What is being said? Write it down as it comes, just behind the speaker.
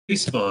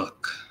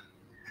Facebook.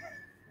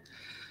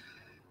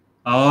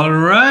 All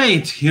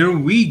right, here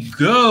we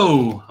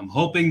go. I'm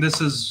hoping this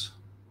is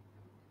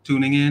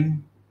tuning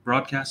in,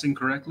 broadcasting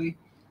correctly.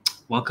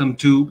 Welcome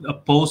to a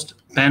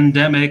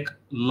post-pandemic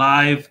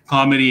live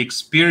comedy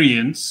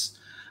experience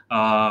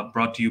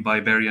brought to you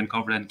by Barry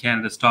Uncovered and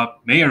Canada's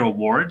Top Mayor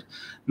Award.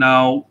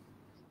 Now,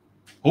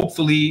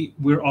 hopefully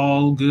we're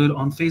all good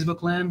on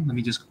Facebook land. Let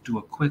me just do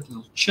a quick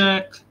little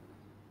check.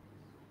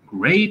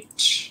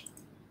 Great.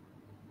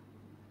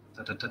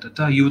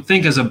 You would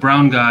think as a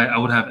brown guy, I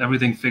would have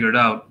everything figured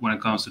out when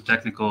it comes to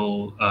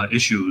technical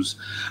issues,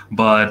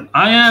 but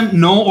I am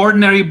no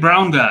ordinary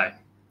brown guy.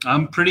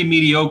 I'm pretty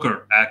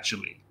mediocre,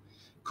 actually.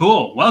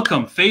 Cool.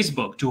 Welcome,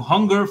 Facebook, to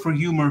Hunger for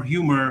Humor.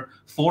 Humor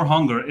for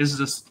Hunger is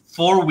this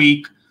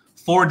 4-week,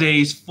 4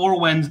 days, 4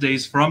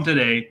 Wednesdays from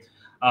today.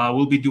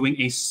 We'll be doing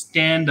a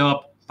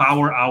stand-up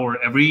power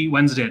hour every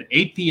Wednesday at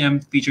 8 p.m.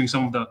 featuring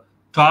some of the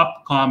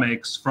top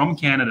comics from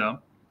Canada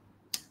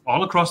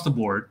all across the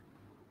board.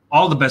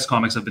 All the best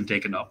comics have been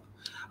taken up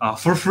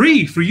for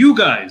free for you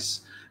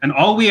guys. And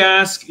all we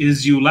ask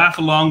is you laugh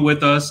along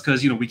with us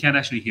because, we can't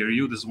actually hear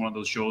you. This is one of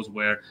those shows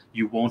where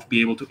you won't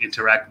be able to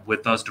interact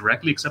with us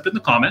directly except in the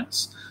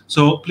comments.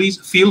 So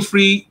please feel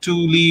free to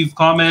leave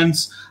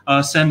comments,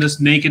 send us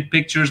naked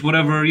pictures,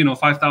 whatever,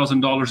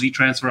 $5,000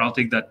 e-transfer. I'll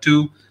take that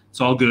too. It's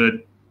all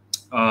good.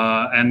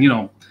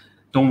 And,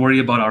 don't worry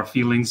about our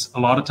feelings. A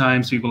lot of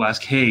times people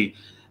ask, hey,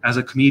 as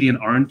a comedian,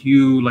 aren't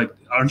you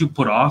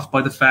put off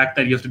by the fact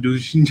that you have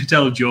to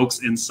tell jokes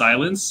in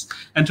silence?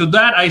 And to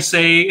that I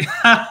say,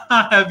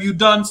 have you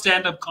done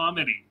stand-up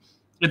comedy?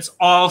 It's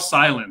all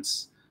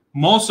silence.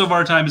 Most of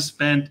our time is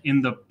spent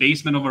in the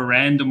basement of a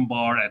random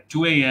bar at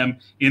 2 a.m.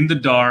 in the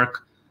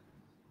dark,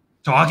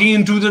 talking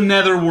into the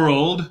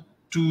netherworld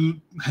to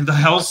the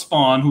hell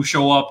spawn who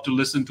show up to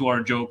listen to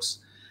our jokes.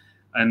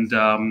 And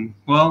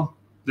well,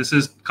 this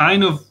is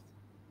kind of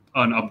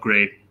an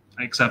upgrade,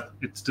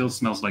 except it still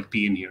smells like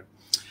pee in here.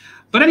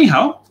 But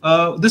anyhow,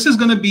 this is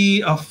going to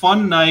be a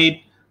fun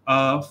night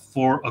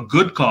for a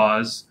good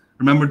cause.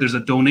 Remember, there's a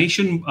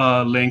donation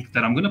link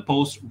that I'm going to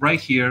post right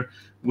here,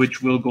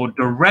 which will go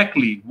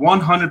directly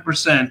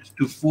 100%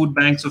 to Food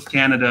Banks of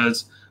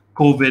Canada's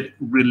COVID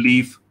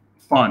Relief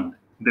Fund.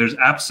 There's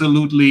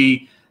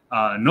absolutely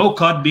no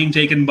cut being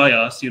taken by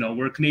us.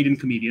 We're Canadian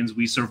comedians.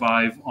 We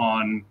survive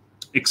on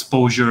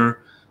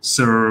exposure,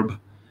 CERB,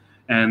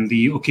 and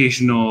the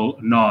occasional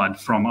nod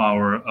from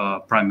our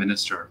Prime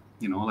Minister,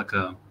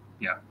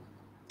 yeah.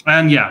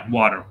 And yeah,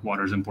 water.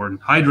 Water is important.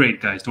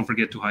 Hydrate, guys. Don't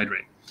forget to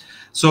hydrate.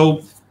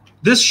 So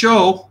this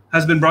show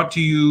has been brought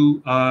to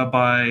you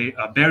by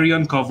Barry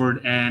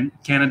Uncovered and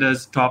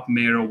Canada's Top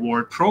Mayor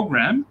Award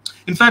program.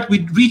 In fact,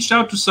 we reached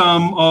out to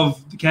some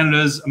of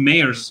Canada's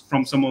mayors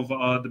from some of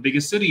the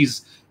biggest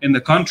cities in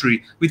the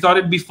country. We thought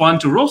it'd be fun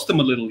to roast them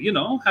a little,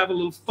 have a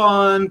little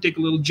fun, take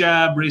a little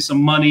jab, raise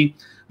some money.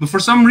 But for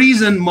some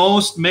reason,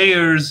 most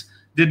mayors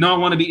did not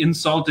want to be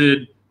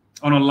insulted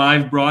on a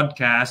live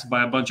broadcast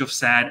by a bunch of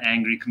sad,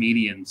 angry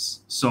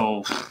comedians.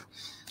 So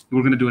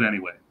we're going to do it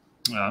anyway.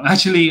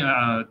 Actually,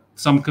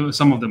 some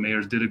of the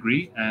mayors did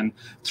agree. And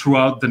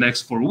throughout the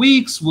next 4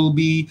 weeks, we'll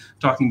be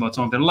talking about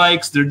some of their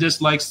likes, their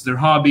dislikes, their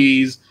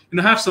hobbies,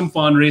 have some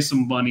fun, raise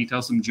some money,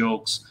 tell some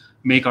jokes,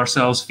 make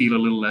ourselves feel a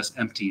little less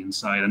empty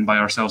inside. And by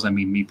ourselves, I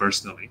mean me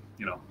personally,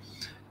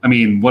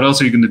 what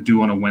else are you going to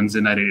do on a Wednesday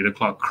night at 8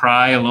 o'clock?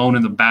 Cry alone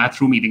in the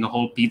bathroom, eating a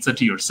whole pizza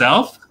to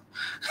yourself?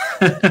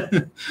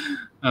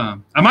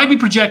 I might be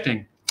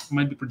projecting.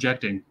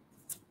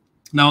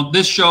 Now,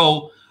 this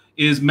show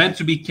is meant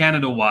to be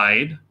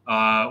Canada-wide.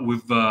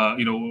 We're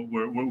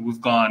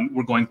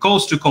going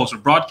coast to coast. We're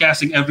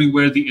broadcasting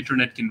everywhere the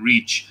internet can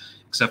reach,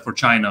 except for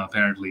China,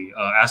 apparently.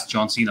 Ask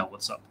John Cena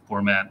what's up,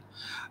 poor man.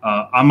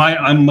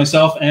 I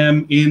myself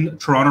am in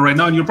Toronto right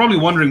now, and you're probably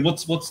wondering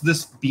what's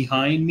this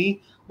behind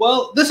me.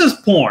 Well, this is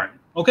porn,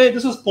 okay?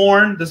 This is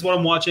porn. This is what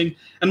I'm watching.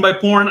 And by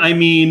porn, I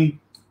mean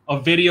a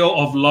video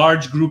of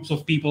large groups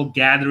of people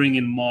gathering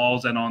in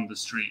malls and on the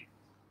street.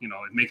 It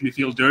makes me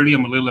feel dirty.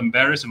 I'm a little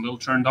embarrassed. I'm a little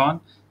turned on.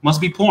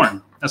 Must be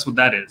porn. That's what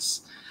that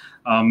is.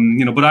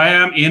 But I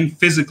am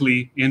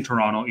physically in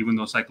Toronto, even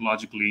though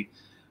psychologically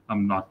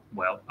I'm not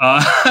well.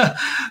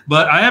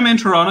 But I am in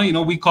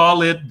Toronto. We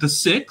call it the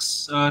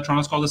 6.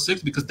 Toronto's called the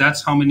 6 because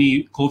that's how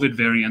many COVID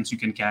variants you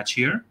can catch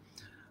here.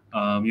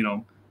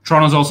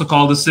 Toronto's also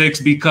called the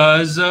 6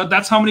 because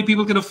that's how many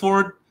people can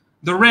afford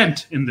the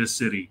rent in this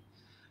city.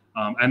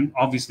 And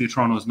obviously,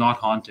 Toronto is not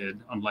haunted,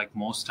 unlike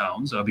most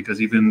towns,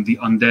 because even the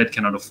undead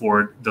cannot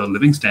afford the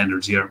living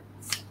standards here.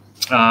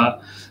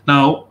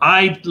 Now,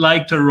 I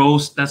like to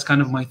roast. That's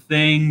kind of my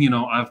thing.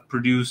 I've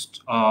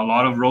produced a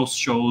lot of roast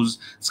shows.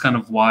 It's kind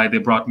of why they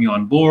brought me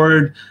on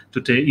board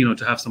to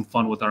have some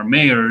fun with our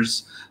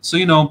mayors. So,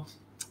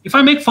 if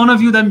I make fun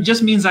of you, that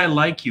just means I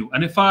like you.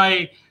 And if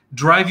I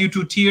drive you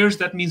to tears,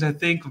 that means I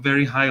think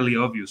very highly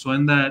of you. So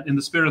in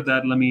the spirit of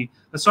that,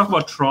 let's talk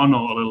about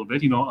Toronto a little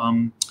bit.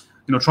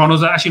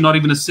 Toronto's actually not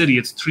even a city.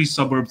 It's 3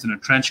 suburbs in a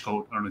trench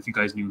coat. I don't know if you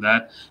guys knew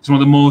that. It's one of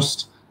the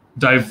most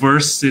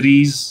diverse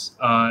cities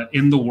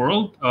in the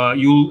world,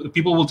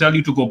 people will tell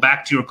you to go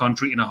back to your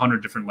country in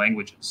 100 different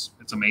languages.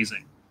 It's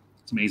amazing.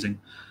 It's amazing.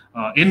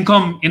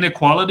 Income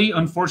inequality,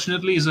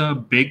 unfortunately, is a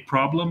big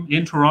problem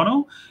in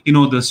Toronto.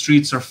 The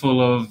streets are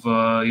full of,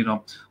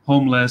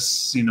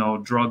 homeless,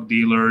 drug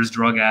dealers,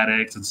 drug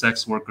addicts, and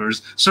sex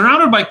workers,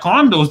 surrounded by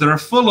condos that are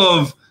full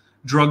of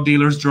drug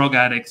dealers, drug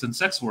addicts, and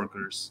sex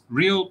workers.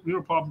 Real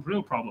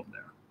problem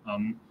there.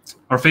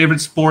 Our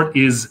favorite sport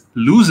is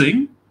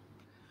losing.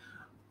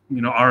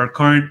 Our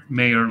current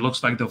mayor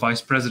looks like the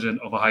vice president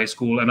of a high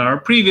school, and our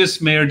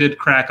previous mayor did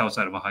crack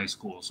outside of a high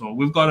school. So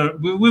we've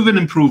been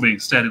improving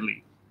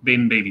steadily,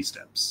 in baby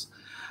steps.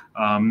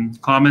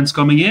 Comments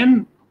coming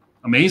in,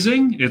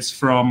 amazing. It's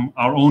from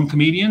our own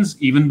comedians,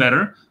 even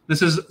better.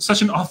 This is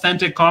such an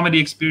authentic comedy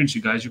experience,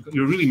 you guys.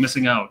 You're really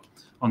missing out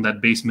on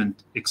that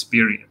basement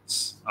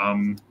experience.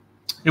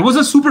 It was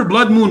a super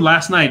blood moon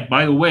last night,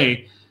 by the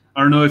way.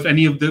 I don't know if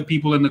any of the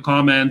people in the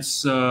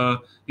comments,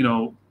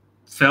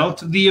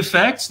 felt the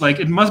effects. Like,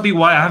 it must be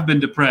why I've been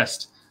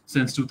depressed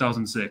since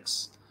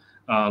 2006.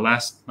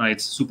 Last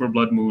night's super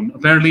blood moon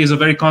apparently is a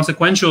very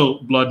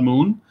consequential blood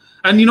moon.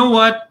 And you know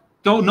what?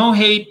 No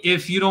hate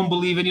if you don't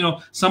believe it.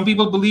 Some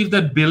people believe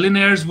that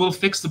billionaires will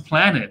fix the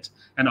planet,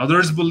 and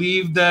others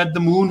believe that the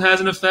moon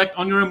has an effect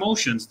on your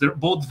emotions. They're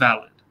both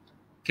valid.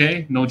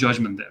 Okay, no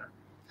judgment there.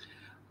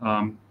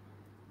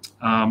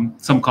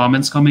 Some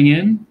comments coming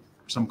in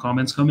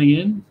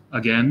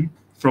again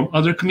from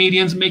other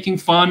comedians making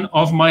fun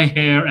of my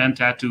hair and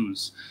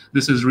tattoos.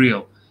 This is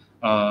real.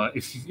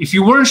 If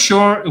you weren't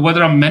sure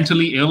whether I'm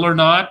mentally ill or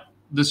not,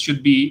 this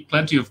should be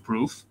plenty of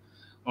proof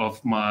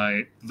of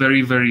my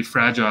very, very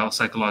fragile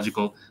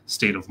psychological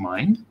state of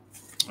mind.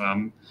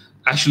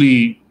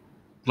 Actually,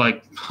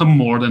 like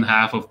more than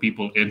half of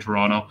people in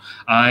Toronto,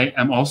 I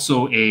am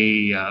also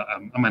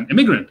I'm an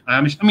immigrant. I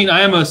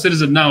am a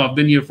citizen now. I've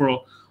been here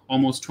for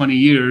almost 20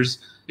 years.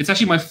 It's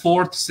actually my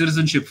 4th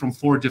citizenship from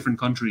 4 different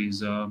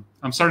countries.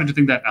 I'm starting to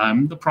think that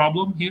I'm the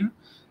problem here.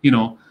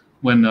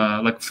 When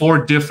like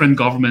 4 different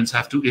governments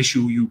have to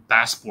issue you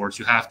passports,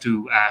 you have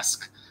to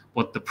ask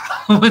what the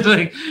problem is.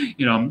 Like,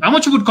 how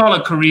much you would call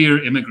a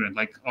career immigrant.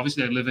 Like,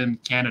 obviously I live in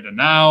Canada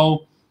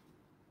now.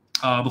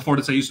 Before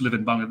this, I used to live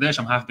in Bangladesh.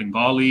 I'm half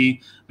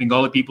Bengali.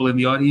 Bengali people in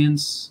the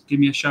audience, give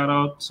me a shout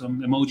out, some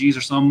emojis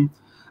or some.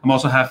 I'm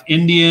also half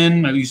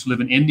Indian. I used to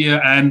live in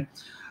India. And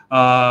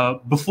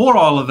before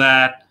all of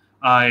that,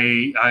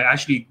 I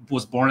actually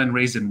was born and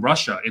raised in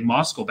Russia, in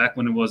Moscow, back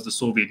when it was the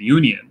Soviet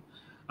Union.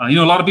 A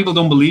lot of people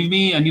don't believe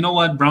me. And you know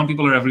what? Brown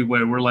people are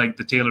everywhere. We're like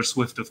the Taylor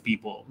Swift of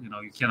people.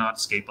 You cannot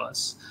escape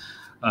us.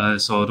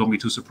 So don't be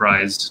too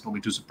surprised. Don't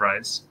be too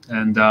surprised.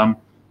 And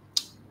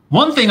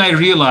one thing I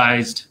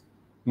realized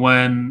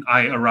when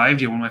I arrived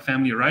here, when my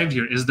family arrived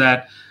here, is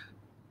that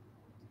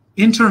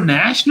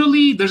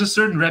internationally, there's a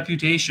certain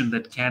reputation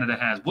that Canada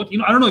has.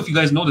 I don't know if you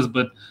guys know this,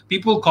 but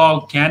people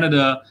call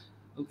Canada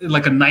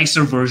like a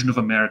nicer version of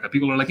America.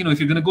 People are like, if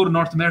you're going to go to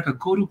North America,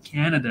 go to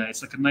Canada.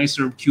 It's like a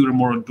nicer, cuter,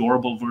 more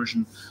adorable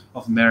version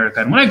of America.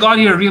 And when I got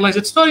here, I realized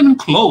it's not even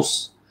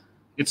close.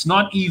 It's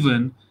not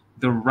even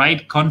the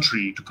right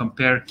country to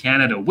compare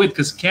Canada with,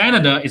 because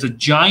Canada is a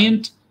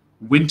giant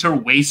winter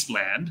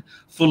wasteland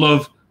full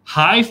of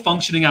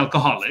high-functioning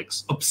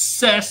alcoholics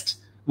obsessed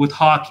with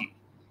hockey.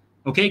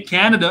 Okay?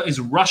 Canada is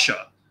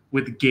Russia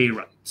with gay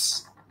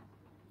rights.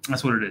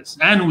 That's what it is.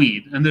 And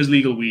weed. And there's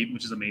legal weed,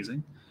 which is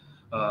amazing.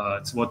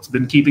 It's what's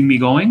been keeping me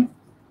going.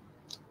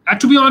 And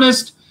to be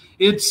honest,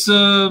 it's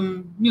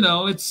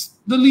it's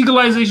the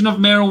legalization of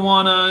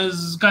marijuana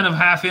is kind of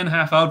half in,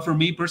 half out for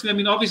me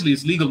personally. Obviously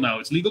it's legal now.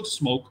 It's legal to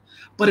smoke,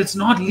 but it's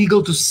not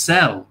legal to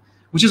sell,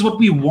 which is what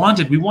we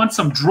wanted. We want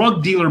some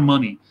drug dealer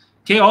money.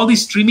 Okay, all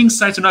these streaming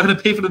sites are not going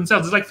to pay for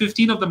themselves. There's like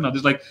 15 of them now.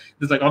 There's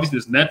obviously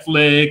there's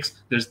Netflix,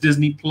 there's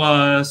Disney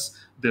Plus,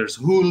 there's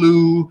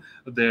Hulu,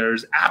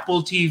 there's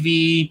Apple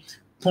TV,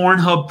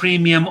 Pornhub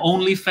Premium,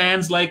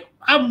 OnlyFans. Like,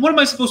 what am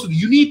I supposed to do?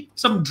 You need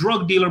some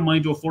drug dealer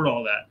money to afford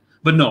all that.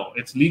 But no,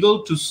 it's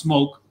legal to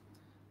smoke,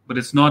 but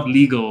it's not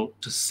legal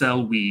to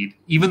sell weed,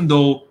 even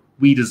though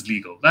weed is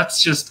legal.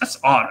 That's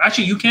odd.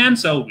 Actually, you can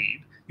sell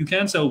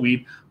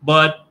weed.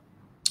 But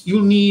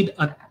you'll need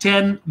a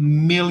 $10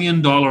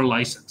 million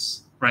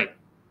license, right?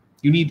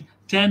 You need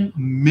 $10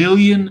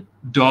 million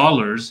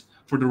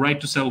for the right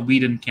to sell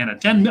weed in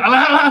Canada.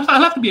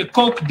 I'll have to be a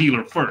coke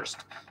dealer first.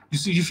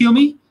 You feel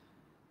me?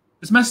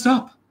 It's messed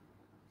up.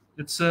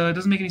 It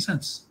doesn't make any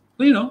sense.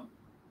 But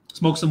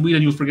smoke some weed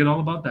and you'll forget all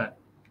about that.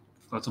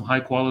 Got some high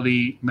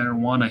quality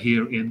marijuana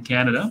here in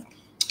Canada.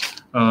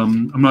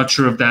 I'm not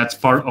sure if that's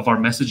part of our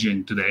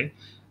messaging today,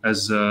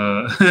 as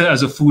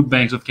a Food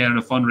Banks of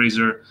Canada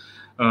fundraiser.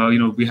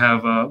 We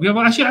have a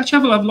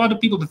lot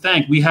of people to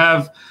thank. We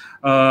have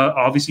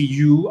obviously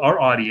you, our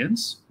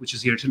audience, which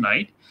is here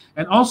tonight,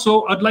 and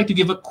also I'd like to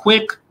give a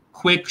quick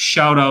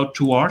shout out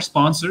to our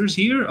sponsors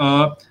here: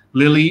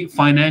 Lilly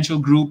Financial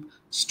Group,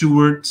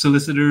 Stewart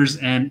Solicitors,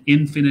 and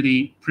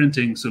Infinity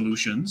Printing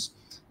Solutions.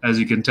 As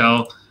you can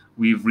tell,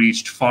 we've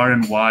reached far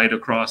and wide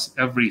across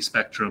every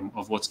spectrum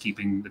of what's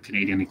keeping the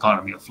Canadian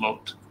economy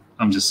afloat.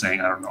 I'm just saying,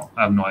 I don't know.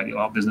 I have no idea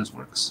how business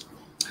works.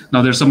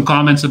 Now, there's some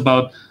comments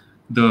about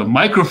the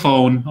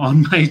microphone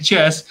on my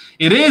chest.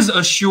 It is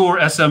a Shure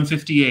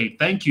SM58.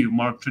 Thank you,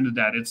 Mark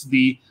Trinidad. It's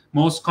the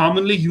most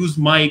commonly used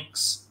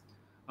mics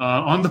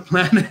on the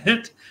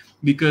planet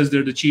because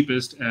they're the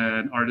cheapest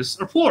and artists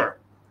are poor.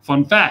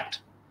 Fun fact.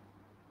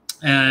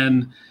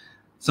 And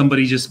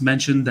somebody just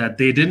mentioned that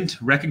they didn't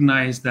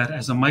recognize that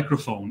as a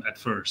microphone at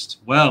first.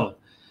 Well,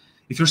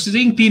 if you're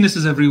seeing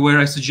penises everywhere,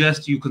 I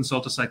suggest you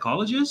consult a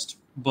psychologist,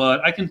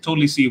 but I can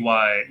totally see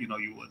why, you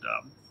would,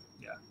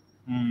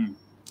 yeah.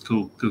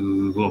 Cool.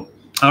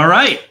 All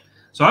right.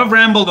 So I've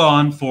rambled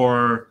on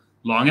for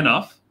long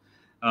enough.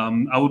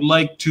 I would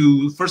like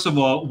to, first of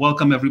all,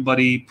 welcome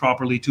everybody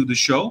properly to the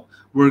show.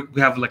 We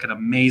have like an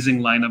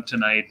amazing lineup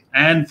tonight,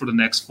 and for the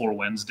next 4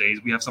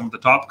 Wednesdays, we have some of the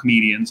top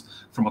comedians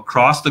from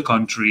across the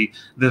country.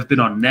 They've been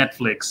on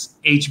Netflix,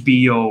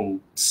 HBO,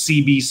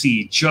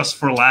 CBC, Just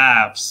for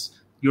Laughs,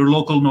 your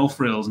local No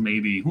Frills,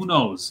 maybe, who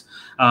knows?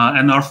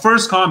 And our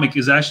first comic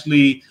is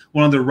actually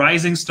one of the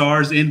rising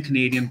stars in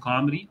Canadian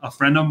comedy, a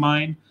friend of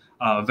mine,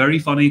 a very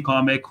funny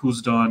comic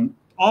who's done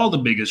all the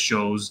biggest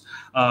shows.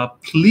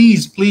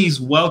 Please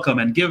welcome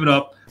and give it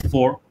up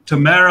for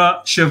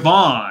Tamara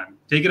Siobhan.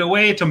 Take it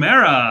away,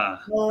 Tamara.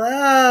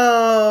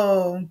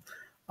 Hello.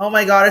 Oh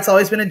my God, it's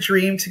always been a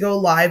dream to go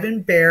live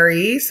in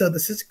Barrie, so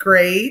this is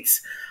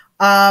great.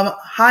 Hi,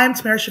 I'm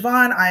Tamara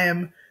Siobhan. I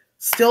am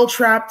still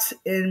trapped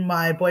in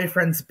my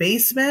boyfriend's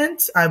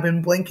basement. I've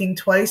been blinking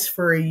twice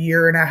for 1.5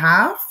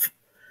 years.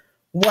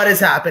 What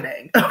is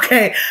happening?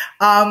 Okay.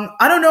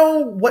 I don't know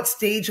what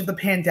stage of the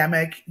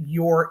pandemic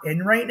you're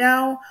in right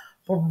now,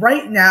 but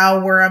right now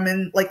where I'm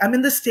in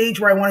the stage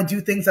where I want to do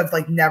things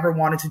I've never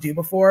wanted to do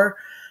before.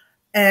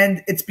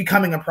 And it's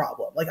becoming a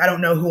problem. I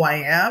don't know who I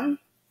am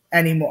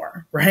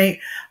anymore, right?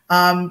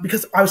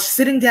 Because I was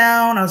sitting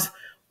down, I was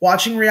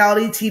watching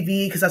reality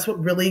TV because that's what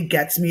really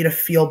gets me to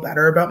feel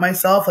better about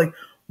myself.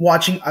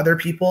 Watching other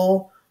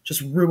people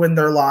just ruin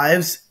their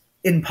lives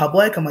in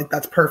public. I'm like,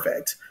 that's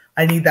perfect.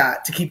 I need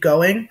that to keep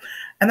going.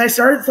 And I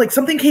started,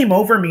 something came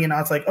over me and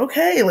I was like,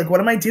 okay, what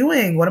am I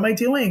doing? What am I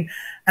doing?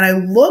 And I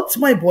looked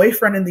my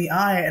boyfriend in the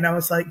eye and I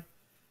was like,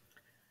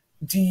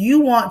 do you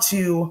want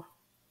to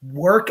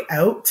work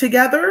out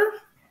together?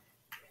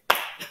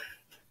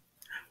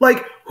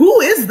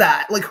 Who is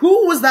that?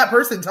 Who was that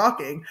person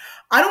talking?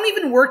 I don't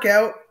even work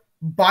out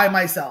by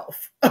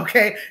myself.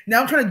 Okay.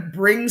 Now I'm trying to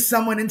bring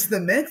someone into the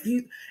mix.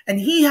 And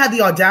he had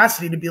the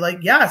audacity to be like,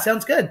 yeah,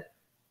 sounds good.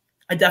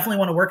 I definitely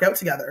want to work out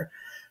together.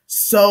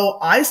 So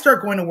I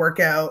start going to work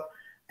out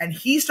and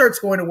he starts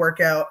going to work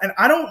out. And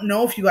I don't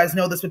know if you guys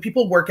know this, but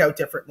people work out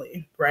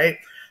differently, right?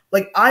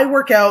 I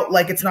work out,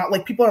 it's not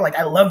people are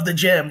I love the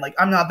gym.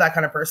 I'm not that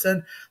kind of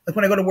person.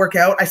 When I go to work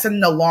out, I set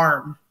an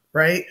alarm,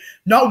 right?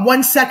 Not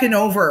 1 second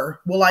over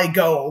will I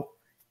go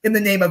in the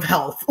name of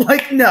health.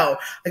 No,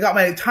 I got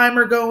my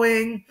timer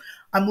going.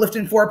 I'm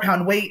lifting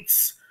 4-pound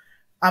weights.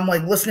 I'm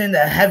listening to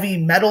heavy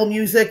metal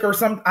music or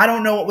something. I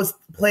don't know what was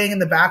playing in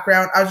the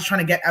background. I was just trying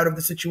to get out of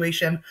the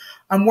situation.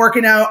 I'm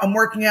working out.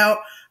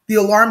 The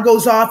alarm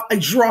goes off. I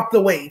drop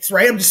the weights,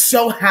 right? I'm just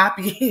so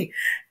happy.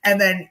 And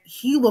then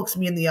he looks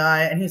me in the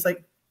eye and he's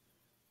like,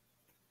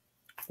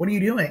 what are you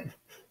doing?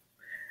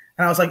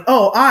 And I was like,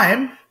 oh,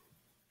 I'm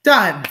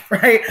done,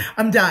 right?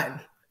 I'm done.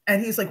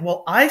 And he's like,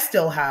 well, I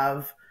still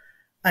have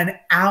 1.5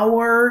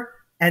 hours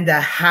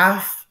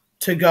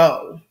to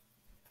go.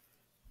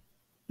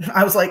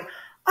 I was like,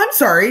 I'm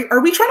sorry,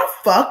 are we trying to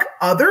fuck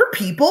other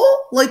people?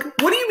 What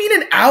do you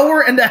mean 1.5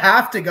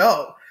 hours to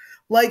go?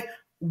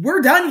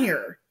 We're done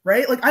here,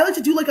 right? I like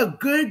to do a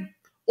good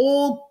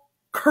old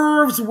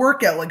curves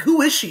workout.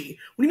 Who is she?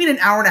 What do you mean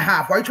 1.5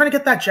 hours? Why are you trying to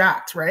get that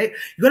jacked, right?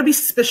 You got to be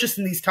suspicious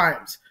in these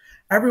times.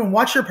 Everyone,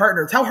 watch your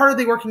partners. How hard are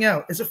they working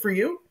out? Is it for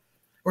you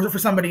or is it for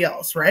somebody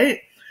else, right?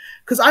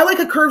 Because I like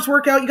a curves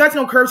workout. You guys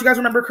know curves. You guys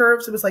remember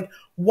curves? It was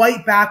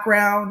white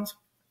background,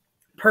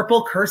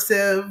 purple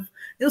cursive.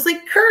 It was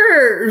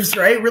curves,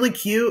 right? Really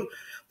cute.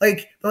 They're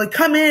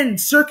come in,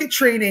 circuit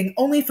training,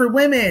 only for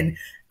women.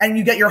 And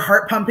you get your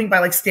heart pumping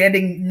by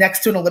standing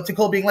next to an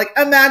elliptical being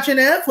imagine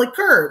if,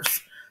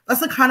 curves. That's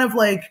the kind of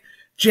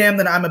jam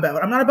that I'm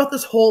about. I'm not about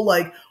this whole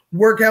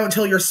workout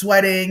until you're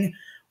sweating,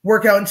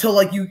 workout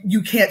until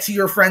you can't see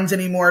your friends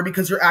anymore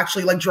because you're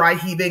actually dry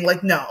heaving.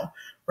 No,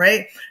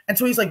 right? And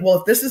so he's like, well,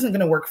 if this isn't going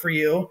to work for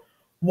you,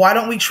 why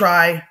don't we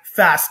try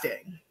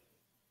fasting?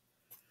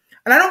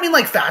 And I don't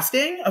mean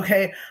fasting,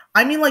 okay?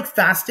 I mean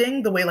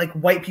fasting the way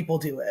white people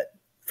do it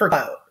for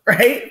clout,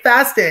 right?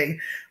 Fasting,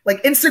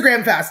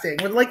 Instagram fasting.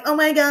 We're oh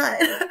my God,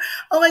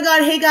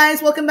 hey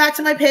guys, welcome back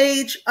to my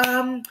page.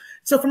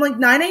 So from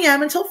 9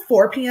 a.m. until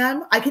 4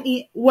 p.m., I can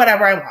eat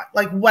whatever I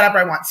want, whatever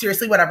I want,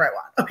 seriously, whatever I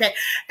want, okay?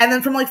 And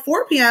then from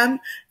 4 p.m.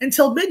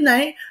 until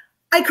midnight,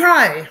 I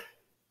cry.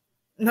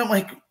 And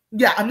I'm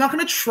yeah, I'm not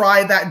going to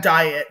try that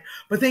diet,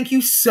 but thank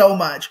you so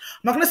much.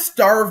 I'm not going to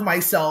starve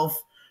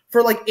myself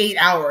for 8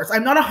 hours.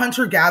 I'm not a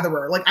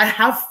hunter-gatherer. I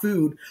have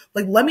food.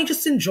 Let me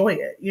just enjoy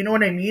it. You know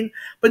what I mean?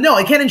 But no,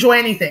 I can't enjoy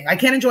anything.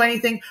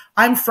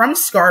 I'm from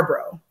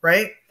Scarborough,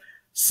 right?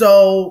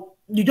 So,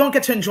 you don't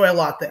get to enjoy a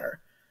lot there.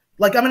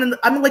 Like I'm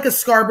in like a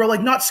Scarborough,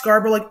 like not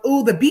Scarborough, like,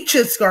 oh, the beach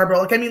is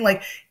Scarborough. Like, I mean,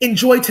 like,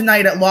 enjoy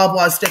tonight at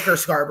Loblaw Sticker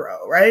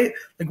Scarborough, right?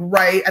 Like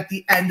right at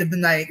the end of the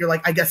night, you're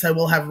like, I guess I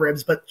will have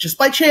ribs, but just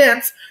by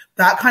chance,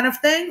 that kind of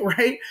thing,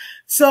 right?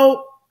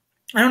 So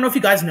I don't know if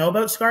you guys know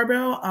about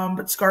Scarborough,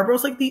 but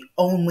Scarborough's like the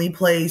only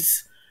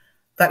place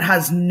that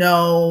has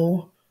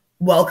no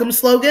welcome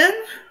slogan.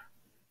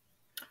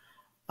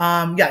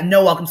 Yeah,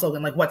 no welcome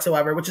slogan, like,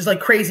 whatsoever, which is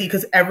like crazy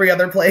because every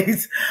other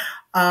place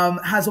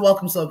has a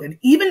welcome slogan.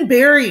 Even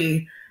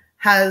Barrie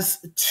has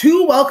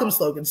 2 welcome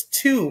slogans.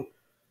 2.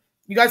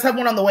 You guys have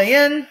one on the way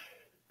in.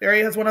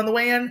 Barrie has one on the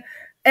way in.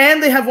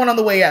 And they have one on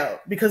the way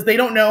out because they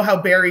don't know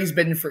how Barrie's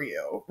been for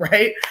you,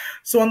 right?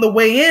 So on the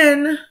way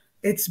in,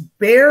 it's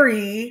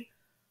Barrie,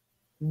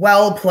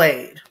 well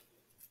played.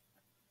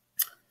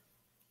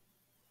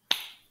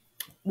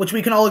 Which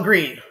we can all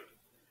agree.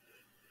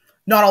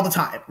 Not all the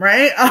time,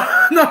 right?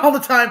 Not all the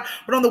time.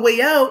 But on the way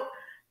out,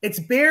 it's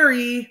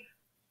Barrie,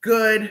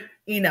 good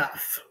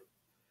enough.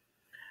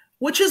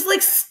 Which is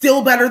like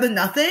still better than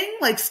nothing.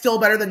 Like still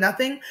better than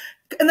nothing.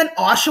 And then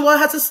Oshawa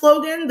has a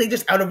slogan. They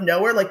just out of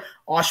nowhere, like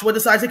Oshawa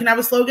decides they can have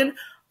a slogan.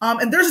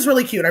 And theirs is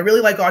really cute. I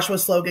really like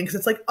Oshawa's slogan because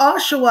it's like,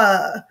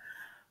 Oshawa,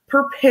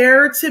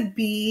 prepare to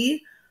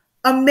be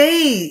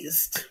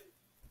amazed.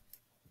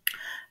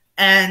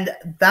 And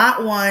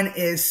that one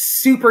is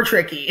super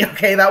tricky.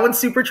 Okay, that one's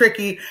super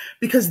tricky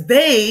because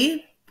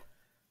they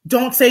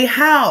don't say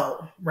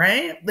how,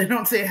 right? They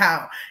don't say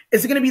how.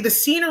 Is it going to be the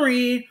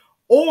scenery,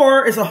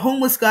 or is a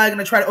homeless guy going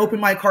to try to open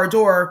my car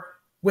door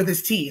with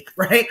his teeth,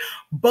 right?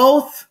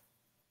 Both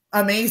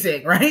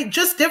amazing, right?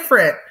 Just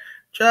different.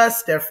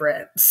 Just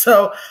different.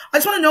 So I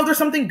just want to know if there's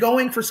something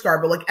going for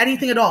Scarborough, like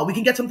anything at all. We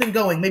can get something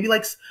going. Maybe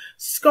like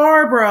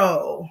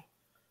Scarborough,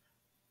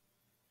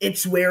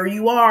 it's where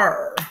you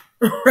are,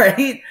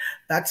 right?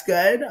 That's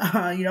good.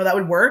 That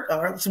would work.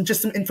 Or some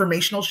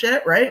informational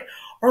shit, right?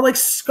 Or like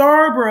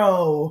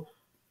Scarborough,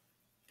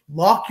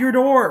 lock your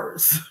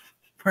doors,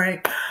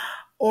 right?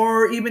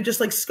 Or even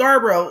just like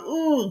Scarborough,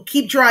 ooh,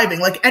 keep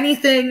driving. Like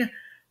anything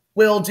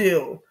will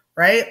do,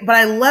 right? But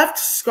I left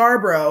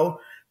Scarborough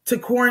to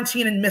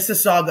quarantine in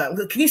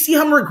Mississauga. Can you see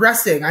how I'm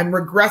regressing? I'm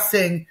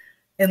regressing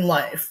in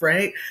life,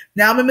 right?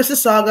 Now I'm in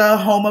Mississauga,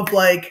 home of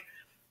like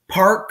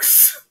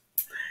parks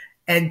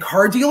and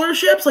car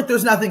dealerships. Like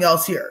there's nothing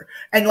else here.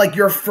 And like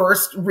your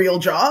first real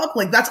job,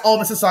 like that's all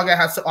Mississauga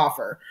has to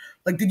offer.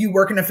 Like, did you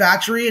work in a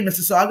factory in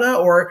Mississauga,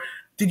 or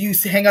did you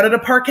hang out at a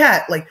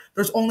parkette? Like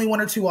there's only 1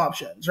 or 2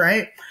 options,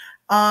 right?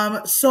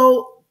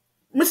 So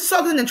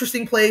Mississauga is an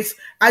interesting place.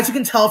 As you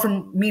can tell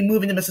from me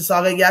moving to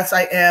Mississauga, yes,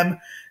 I am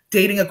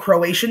dating a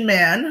Croatian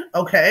man.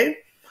 Okay.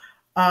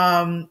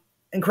 And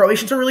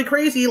Croatians are really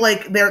crazy.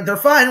 Like they're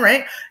fun,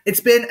 right?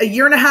 It's been a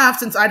year and a half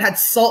since I'd had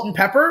salt and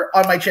pepper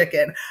on my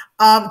chicken.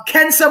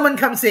 Can someone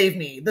come save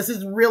me? This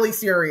is really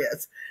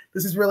serious.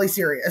 This is really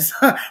serious.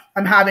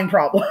 I'm having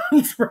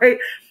problems, right?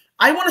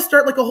 I want to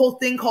start like a whole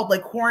thing called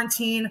like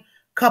quarantine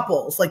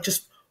couples. Like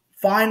just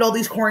find all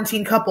these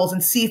quarantine couples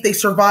and see if they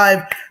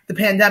survive the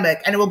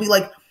pandemic. And it will be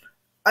like,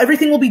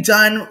 everything will be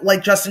done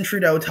like Justin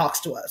Trudeau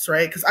talks to us,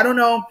 right? Because I don't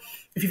know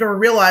if you've ever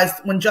realized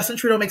when Justin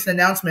Trudeau makes an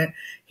announcement,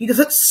 he does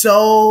it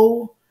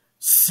so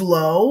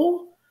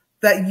slow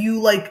that you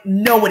like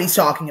know what he's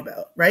talking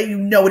about, right? You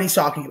know what he's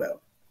talking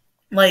about.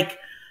 Like,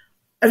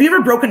 have you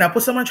ever broken up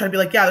with someone trying to be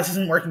like, yeah, this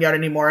isn't working out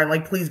anymore, and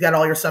like, please get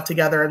all your stuff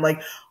together? And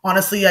like,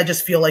 honestly, I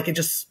just feel like it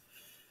just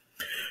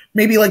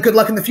maybe like good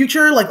luck in the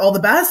future, like all the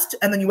best.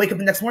 And then you wake up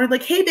the next morning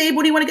like, hey babe,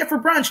 what do you want to get for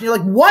brunch? And you're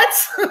like, what?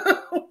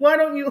 Why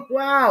don't you?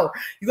 Wow.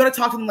 You got to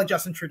talk to them like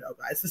Justin Trudeau,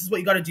 guys. This is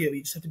what you got to do.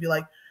 You just have to be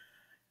like,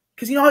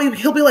 because you know how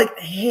he'll be like,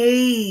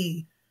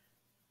 hey,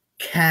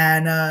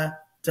 Canada.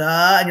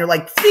 And you're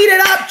like, feed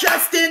it up,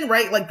 Justin,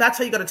 right? Like that's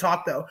how you got to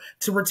talk though,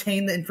 to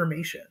retain the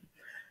information.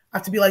 I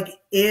have to be like,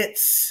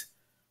 it's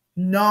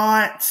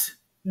not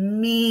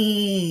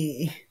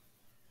me.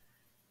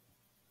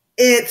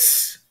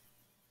 It's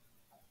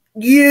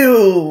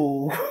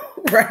you,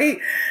 right?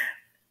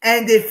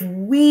 And if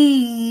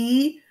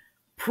we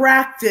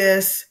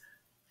practice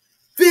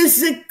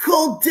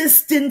physical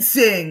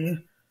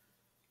distancing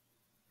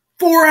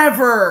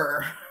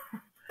forever,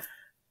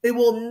 it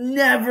will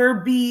never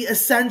be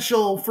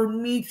essential for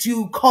me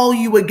to call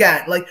you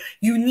again. Like,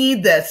 you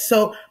need this.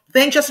 So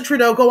thank Justin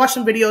Trudeau. Go watch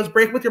some videos,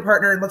 break with your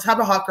partner, and let's have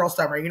a hot girl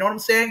summer. You know what I'm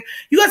saying?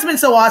 You guys have been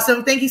so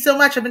awesome. Thank you so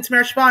much. I've been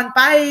Tamara Siobhan.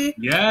 Bye.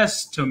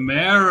 Yes,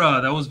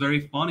 Tamara. That was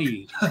very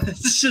funny.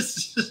 It's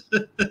just,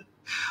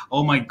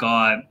 oh my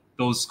God.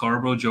 Those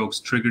Scarborough jokes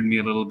triggered me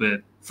a little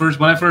bit.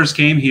 When I first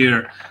came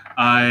here,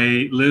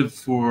 I lived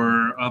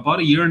for about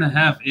a year and a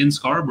half in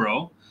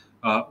Scarborough.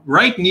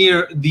 Right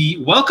near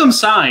the welcome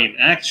sign,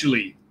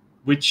 actually,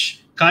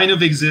 which kind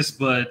of exists,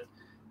 but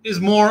is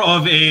more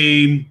of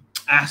a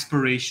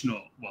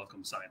aspirational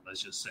welcome sign,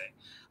 let's just say.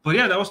 But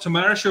yeah, that was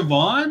Tamara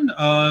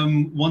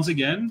Siobhan. Once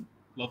again,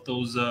 love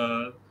those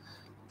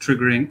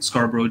triggering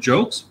Scarborough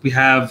jokes. We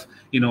have,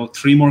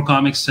 3 more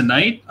comics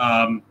tonight.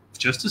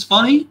 Just as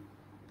funny,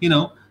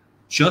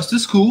 just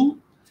as cool.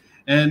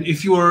 And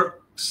if you're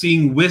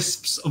seeing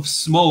wisps of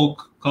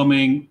smoke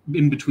coming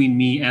in between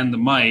me and the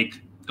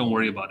mic, don't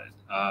worry about it.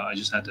 I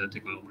just had to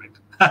take a little break.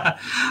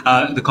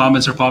 The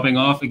comments are popping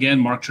off again.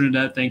 Mark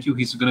Trinidad, thank you.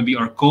 He's going to be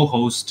our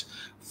co-host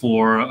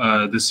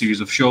for this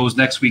series of shows.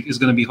 Next week is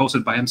going to be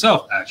hosted by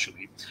himself,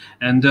 actually.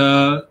 And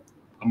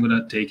I'm going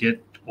to take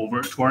it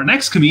over to our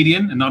next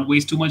comedian and not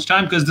waste too much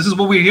time, because this is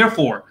what we're here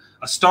for.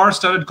 A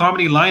star-studded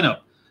comedy lineup.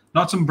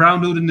 Not some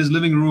brown dude in his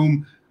living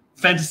room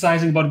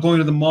fantasizing about going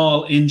to the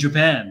mall in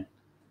Japan.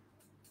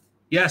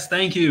 Yes,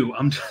 thank you.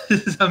 I'm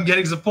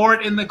getting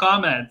support in the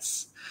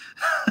comments.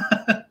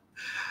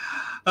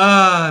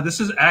 This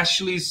is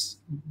actually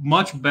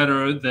much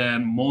better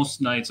than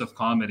most nights of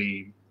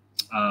comedy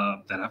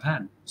that I've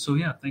had. So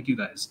yeah, thank you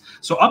guys.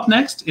 So up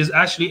next is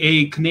actually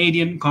a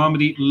Canadian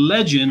comedy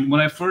legend. When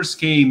I first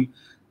came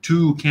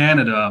to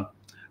Canada,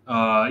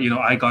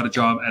 I got a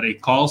job at a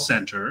call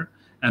center,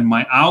 and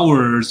my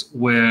hours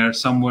were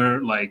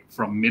somewhere like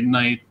from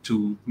midnight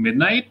to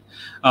midnight.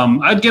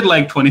 I'd get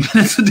like 20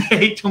 minutes a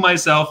day to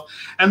myself.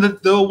 And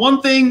the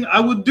one thing I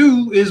would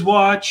do is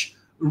watch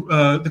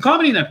the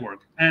Comedy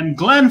Network. And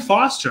Glenn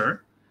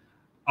Foster,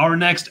 our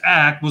next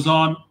act, was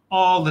on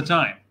all the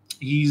time.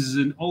 He's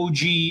an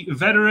OG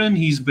veteran.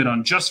 He's been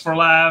on Just for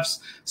Laughs,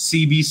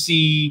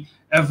 CBC,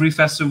 every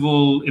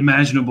festival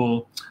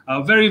imaginable.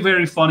 Very,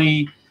 very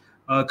funny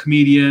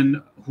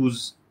comedian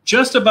who's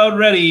just about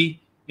ready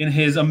in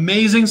his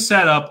amazing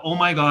setup. Oh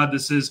my God,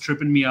 this is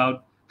tripping me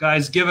out.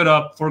 Guys, give it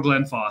up for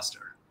Glenn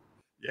Foster.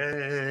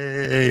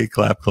 Yay,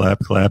 clap, clap,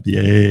 clap,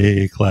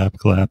 yay, clap,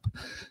 clap,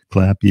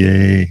 clap,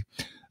 yay.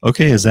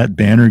 Okay, is that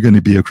banner going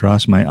to be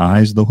across my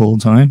eyes the whole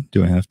time?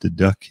 Do I have to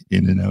duck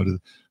in and out of?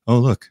 Oh,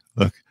 look.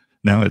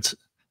 Now it's.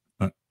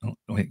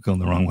 Wait, going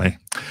the wrong way.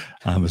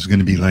 I was going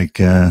to be like.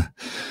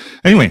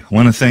 Anyway, I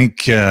want to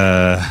thank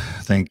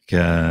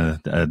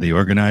the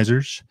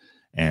organizers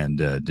and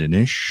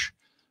Dinesh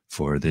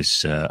for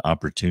this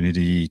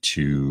opportunity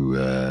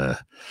to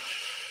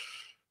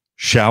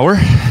shower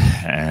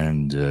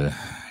and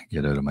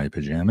get out of my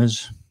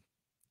pajamas.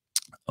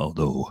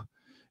 Although,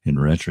 in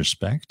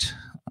retrospect,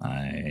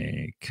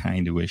 I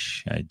kind of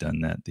wish I'd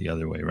done that the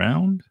other way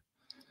around.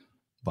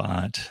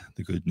 But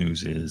the good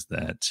news is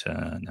that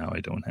now I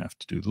don't have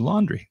to do the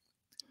laundry.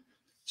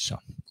 So,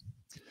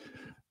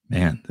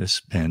 man, this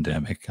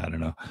pandemic, I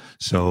don't know.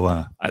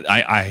 So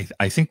I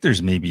think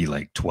there's maybe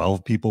like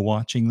 12 people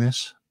watching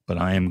this, but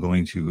I am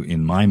going to,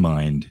 in my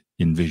mind,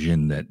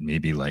 envision that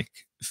maybe like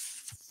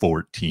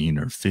 14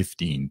 or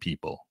 15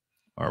 people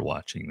are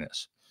watching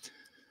this,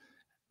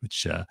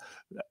 which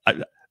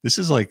this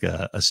is like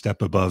a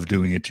step above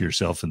doing it to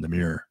yourself in the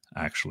mirror,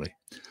 actually.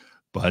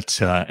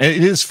 But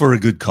it is for a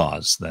good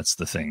cause. That's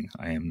the thing.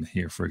 I am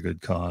here for a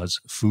good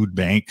cause. Food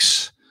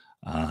banks.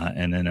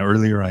 And then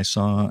earlier I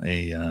saw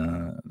a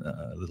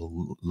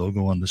little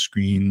logo on the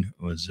screen.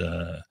 It was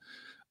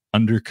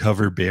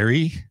Undercover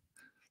Berry.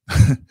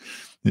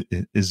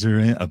 Is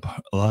there a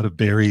lot of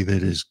berry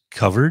that is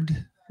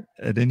covered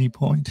at any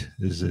point?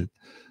 Is it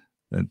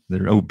that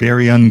there? Oh,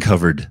 berry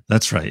uncovered.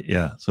 That's right.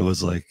 Yeah. So it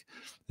was like,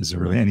 is there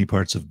really any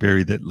parts of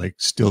berry that like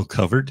still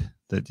covered?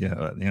 That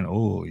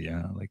oh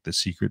yeah, like the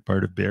secret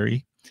part of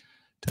berry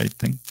type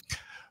thing.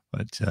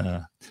 But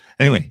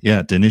anyway,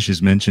 yeah, Dinesh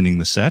is mentioning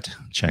the set.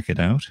 Check it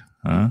out.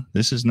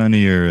 This is none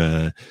of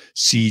your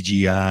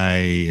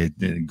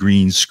CGI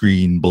green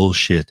screen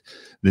bullshit.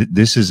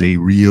 This is a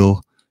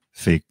real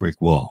fake brick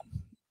wall.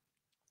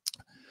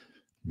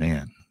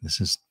 Man,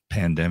 this is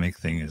pandemic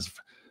thing is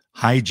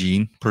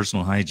hygiene,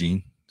 personal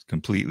hygiene,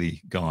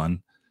 completely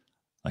gone.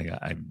 Like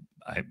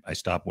I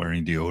stopped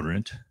wearing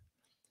deodorant,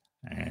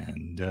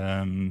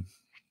 and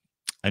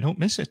I don't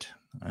miss it.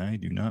 I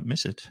do not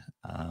miss it.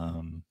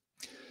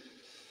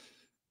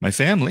 My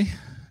family,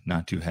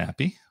 not too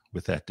happy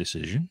with that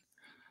decision.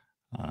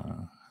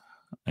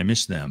 I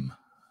miss them.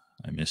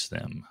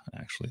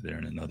 Actually, they're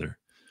in another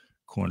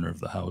corner of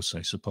the house,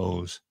 I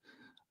suppose.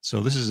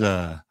 So this is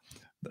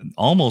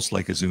almost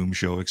like a Zoom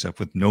show, except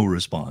with no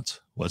response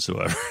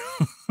whatsoever.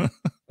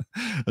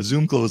 A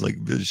Zoom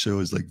show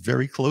is like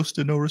very close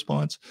to no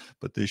response,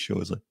 but this show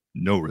is like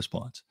no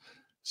response.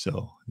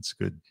 So it's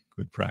good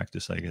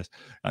practice, I guess.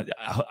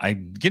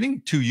 I'm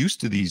getting too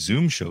used to these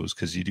Zoom shows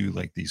because you do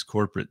like these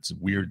corporate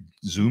weird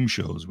Zoom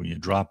shows when you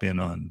drop in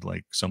on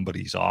like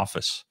somebody's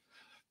office,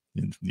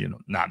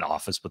 not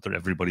office, but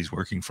everybody's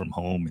working from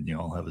home and you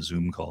all have a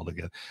Zoom call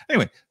together.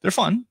 Anyway, they're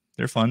fun,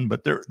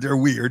 but they're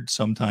weird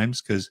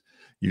sometimes because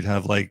you'd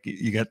have like,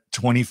 you got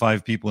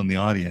 25 people in the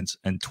audience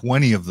and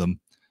 20 of them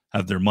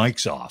have their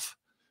mics off.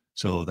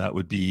 So that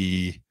would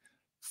be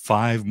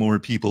 5 more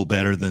people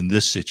better than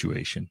this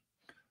situation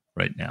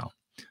right now.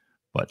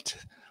 But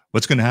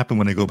what's going to happen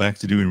when I go back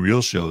to doing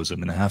real shows? I'm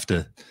going to have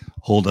to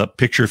hold up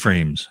picture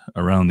frames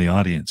around the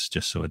audience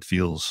just so it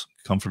feels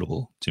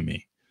comfortable to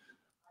me.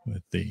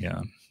 With the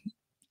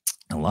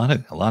a lot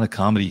of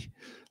comedy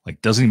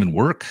like doesn't even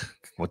work.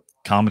 What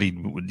comedy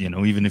would,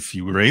 even if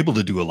you were able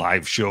to do a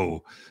live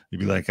show,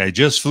 you'd be like, I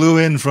just flew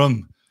in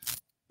from.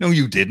 No,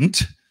 you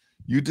didn't.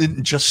 You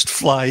didn't just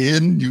fly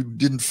in. You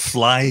didn't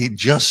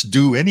just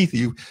do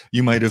anything.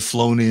 You might have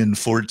flown in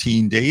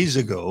 14 days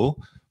ago,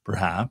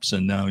 perhaps,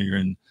 and now you're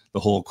in the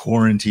whole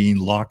quarantine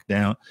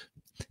lockdown.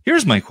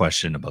 Here's my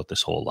question about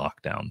this whole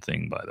lockdown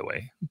thing, by the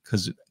way,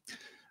 because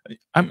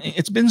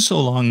it's been so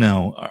long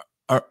now.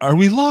 Are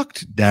we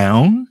locked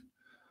down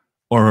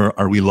or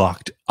are we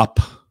locked up?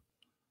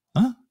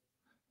 Huh?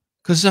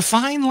 Because a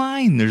fine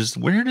line.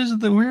 Where is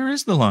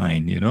the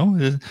line? You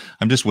know,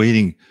 I'm just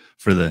waiting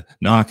for the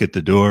knock at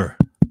the door.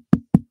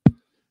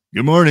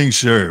 Good morning,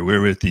 sir.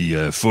 We're with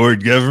the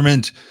Ford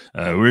government.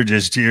 We're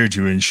just here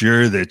to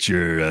ensure that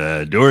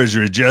your doors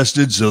are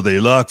adjusted so they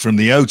lock from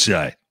the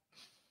outside.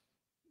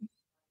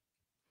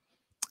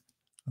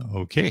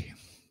 Okay.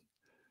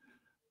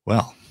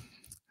 Well,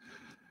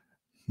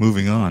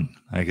 moving on,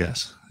 I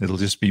guess. It'll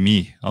just be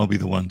me. I'll be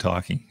the one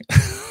talking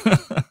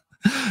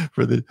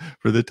for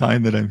the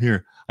time that I'm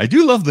here. I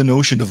do love the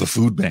notion of a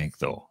food bank,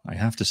 though. I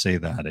have to say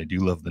that. I do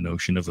love the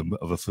notion of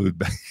a food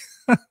bank.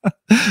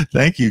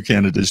 Thank you,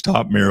 Canada's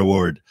Top Mayor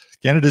Award.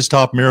 Canada's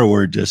Top Mayor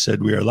Award just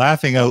said, we are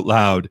laughing out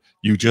loud.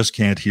 You just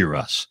can't hear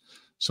us.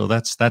 So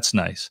that's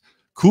nice.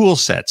 Cool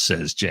set,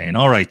 says Jane.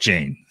 All right,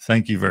 Jane.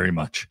 Thank you very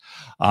much.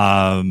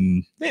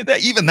 Even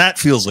that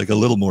feels like a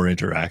little more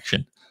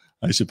interaction,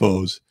 I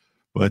suppose.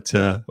 But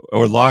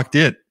or locked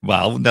in.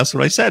 Well, that's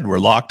what I said. We're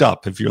locked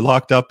up. If you're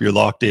locked up, you're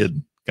locked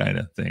in, kind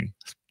of thing.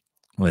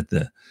 But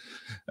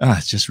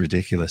it's just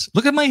ridiculous.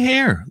 Look at my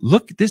hair.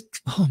 Look at this.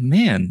 Oh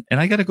man! And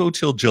I got to go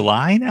till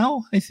July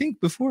now. I think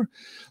before,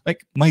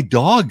 like my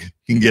dog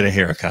can get a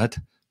haircut,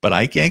 but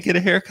I can't get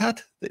a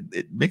haircut.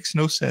 It makes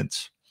no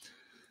sense.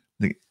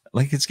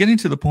 Like it's getting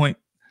to the point.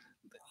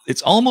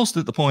 It's almost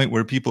at the point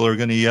where people are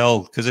going to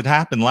yell because it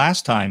happened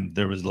last time.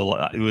 It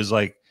was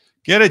like,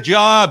 get a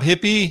job,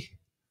 hippie.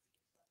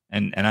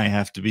 And I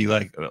have to be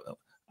like,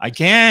 I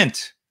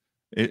can't.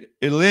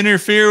 It'll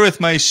interfere with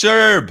my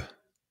CERB. Do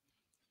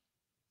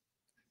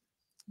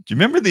you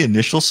remember the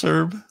initial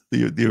CERB?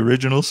 The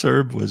original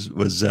CERB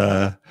was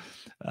the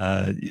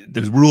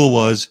rule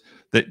was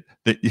that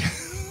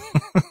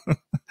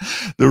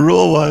the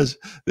rule was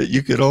that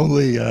you could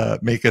only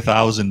make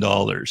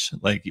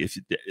 $1,000, like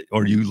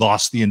or you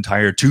lost the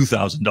entire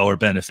 $2,000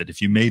 benefit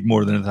if you made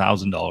more than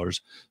 $1,000.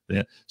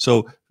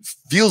 So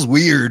feels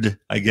weird,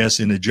 I guess,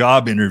 in a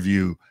job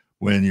interview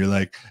when you're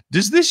like,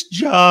 does this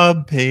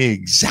job pay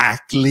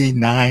exactly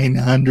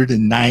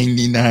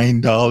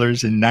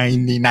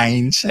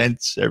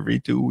 $999.99 every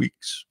 2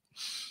 weeks?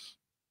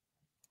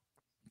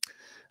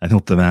 I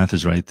hope the math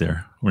is right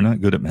there. We're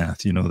not good at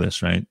math. You know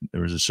this, right?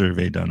 There was a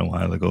survey done a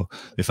while ago.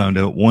 They found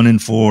out 1 in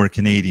 4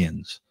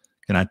 Canadians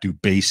cannot do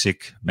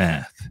basic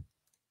math.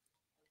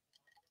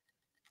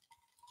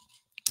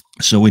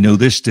 So we know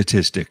this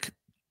statistic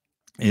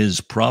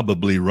is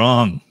probably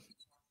wrong.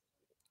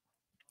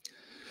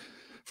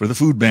 For the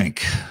food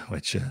bank,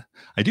 which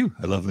I do.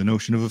 I love the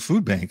notion of a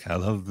food bank. I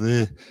love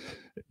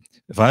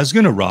if I was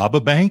going to rob a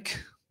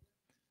bank,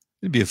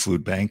 it'd be a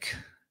food bank.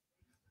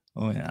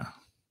 Oh, yeah.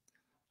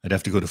 I'd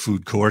have to go to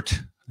food court,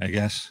 I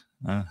guess.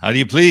 How do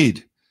you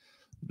plead?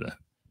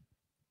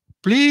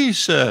 Please,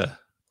 sir,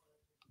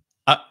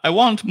 I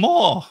want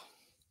more.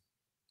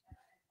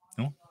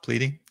 No,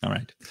 pleading? All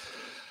right.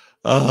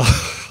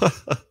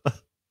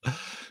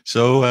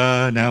 So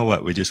now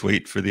what? We just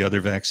wait for the other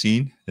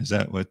vaccine? Is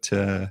that what...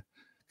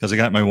 because I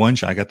got my one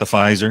shot. I got the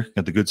Pfizer,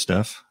 got the good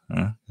stuff,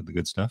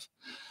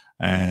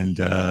 and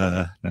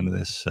none of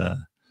this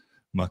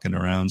mucking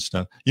around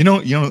stuff. You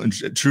know,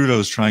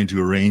 Trudeau's trying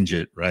to arrange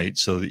it, right,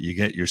 so that you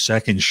get your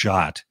second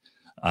shot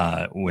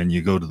when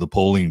you go to the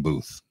polling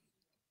booth.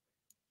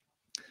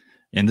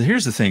 And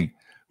here's the thing.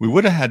 We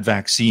would have had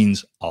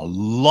vaccines a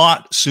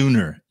lot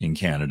sooner in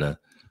Canada.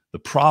 The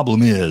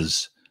problem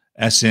is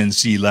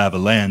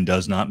SNC-Lavalin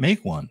does not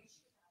make one.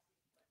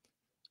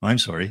 I'm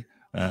sorry.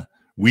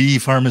 We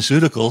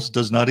Pharmaceuticals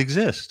does not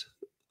exist.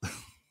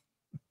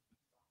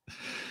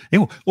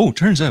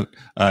 Turns out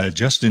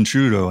Justin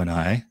Trudeau and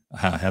I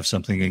have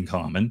something in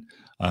common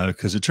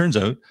because it turns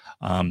out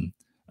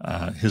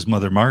his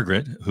mother,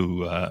 Margaret,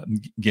 who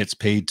gets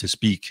paid to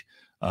speak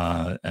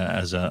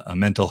as a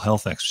mental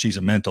health expert. She's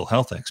a mental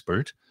health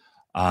expert.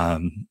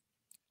 And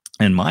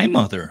my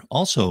mother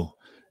also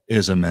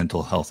is a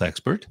mental health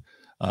expert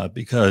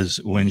because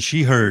when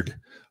she heard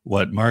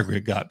what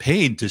Margaret got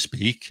paid to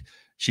speak,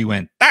 she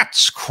went,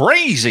 "That's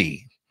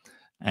crazy."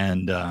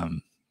 And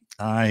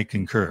I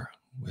concur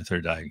with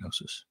her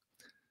diagnosis.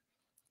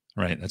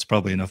 Right. That's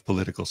probably enough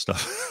political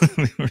stuff.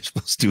 We weren't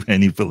supposed to do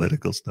any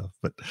political stuff,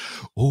 but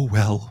oh,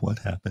 well, what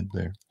happened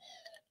there?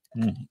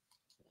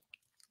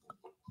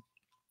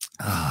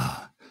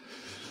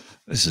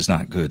 This is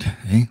not good.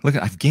 Eh? Look,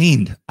 I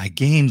gained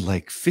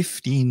like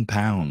 15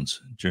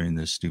 pounds during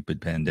this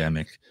stupid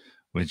pandemic,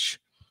 but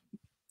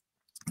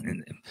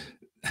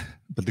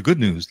the good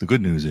news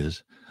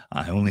is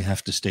I only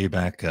have to stay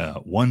back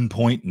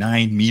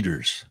 1.9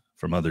 meters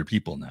from other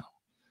people now.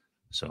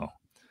 So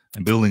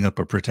I'm building up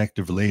a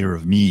protective layer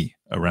of me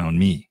around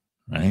me,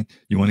 right?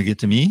 You want to get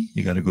to me?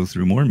 You got to go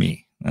through more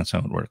me. That's how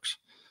it works.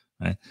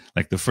 right?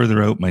 Like the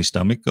further out my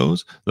stomach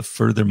goes, the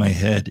further my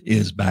head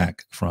is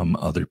back from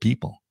other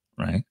people,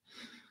 right?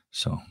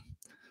 So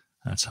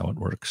that's how it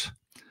works.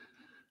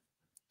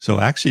 So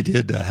I actually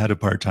had a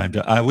part-time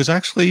job. I was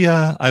actually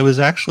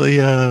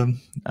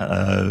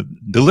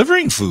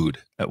delivering food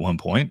at one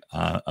point.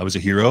 I was a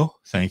hero.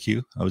 Thank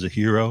you. I was a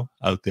hero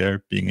out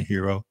there, being a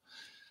hero,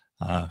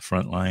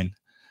 frontline.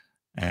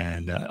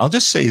 And I'll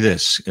just say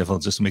this, if I'll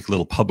just make a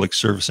little public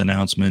service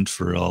announcement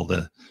for all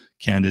the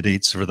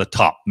candidates for the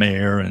top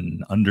mayor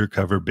and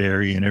undercover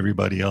Barry and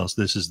everybody else.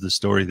 This is the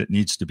story that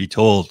needs to be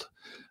told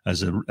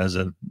as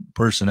a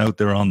person out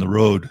there on the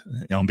road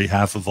on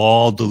behalf of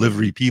all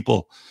delivery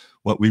people.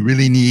 What we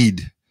really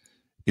need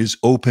is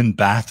open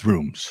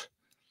bathrooms.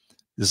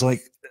 It's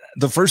like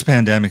the first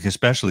pandemic,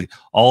 especially,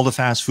 all the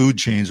fast food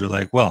chains are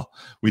like, well,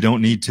 we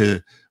don't need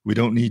to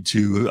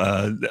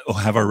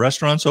have our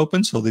restaurants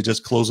open, so they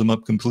just close them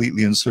up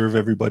completely and serve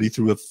everybody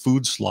through a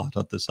food slot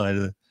at the side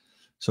of it.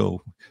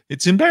 So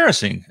it's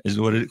embarrassing, is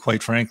what it,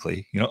 quite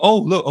frankly. You know,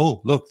 oh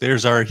look,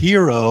 there's our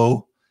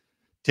hero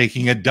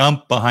taking a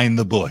dump behind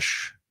the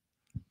bush.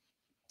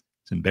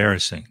 It's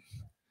embarrassing.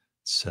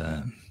 It's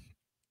I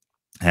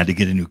had to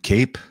get a new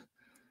cape.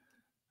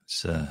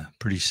 It's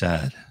pretty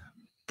sad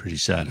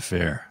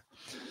affair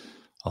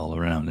all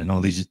around. And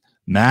all these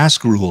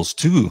mask rules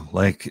too.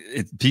 Like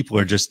people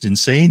are just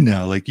insane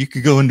now. Like you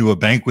could go into a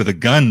bank with a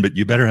gun, but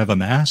you better have a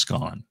mask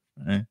on,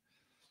 right?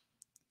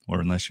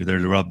 Or unless you're there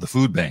to rob the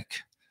food bank.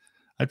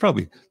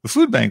 The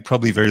food bank,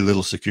 probably very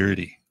little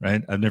security,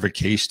 right? I've never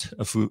cased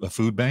a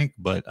food bank,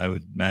 but I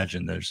would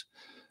imagine there's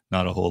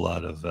not a whole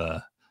lot of,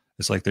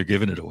 it's like they're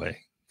giving it away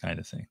kind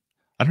of thing.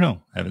 I don't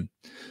know.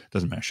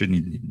 Doesn't matter. Shouldn't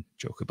even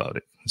joke about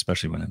it,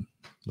 especially when I'm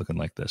looking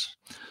like this.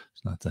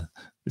 It's not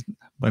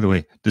by the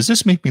way, does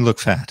this make me look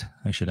fat?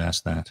 I should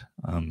ask that.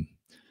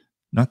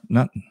 Not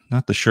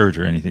the shirt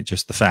or anything,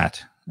 just the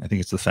fat. I think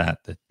it's the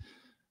fat that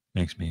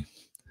makes me,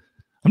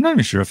 I'm not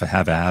even sure if I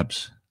have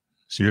abs.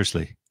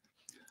 Seriously.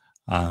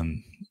 But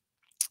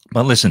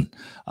listen,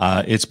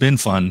 it's been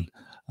fun,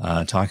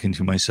 talking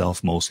to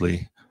myself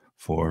mostly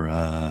for,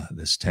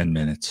 this 10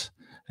 minutes.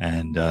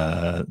 And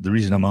the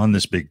reason I'm on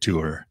this big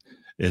tour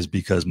is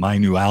because my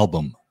new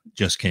album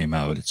just came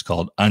out. It's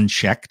called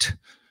Unchecked.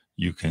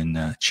 You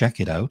can check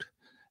it out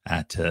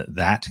at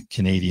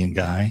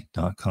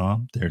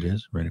thatcanadianguy.com. There it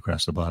is, right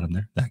across the bottom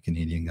there,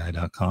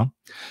 thatcanadianguy.com.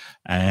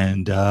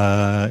 And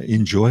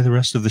enjoy the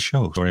rest of the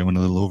show. Sorry, I went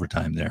a little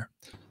overtime there.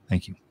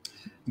 Thank you.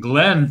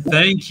 Glenn,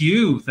 thank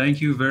you. Thank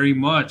you very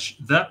much.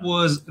 That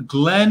was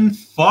Glenn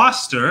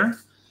Foster.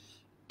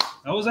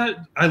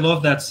 I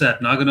love that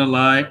set. Not gonna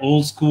lie,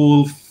 old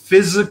school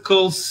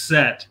physical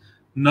set.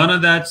 None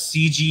of that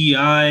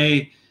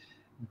CGI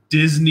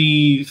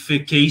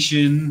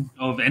Disneyfication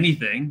of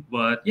anything.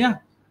 But yeah,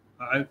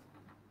 I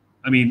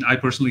mean, I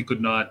personally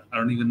could not. I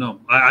don't even know.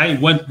 I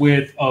went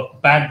with a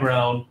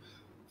background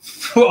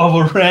of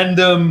a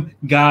random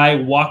guy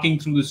walking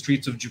through the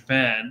streets of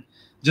Japan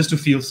just to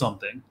feel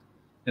something,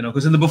 you know.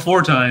 Because in the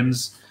before,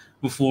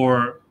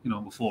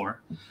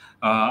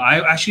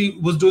 I actually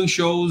was doing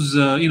shows,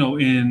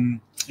 in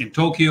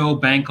Tokyo,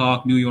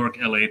 Bangkok, New York,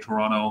 LA,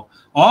 Toronto,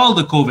 all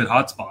the COVID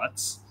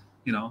hotspots.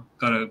 You know,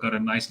 got a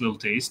nice little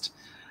taste,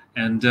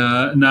 and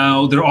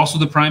now they're also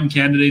the prime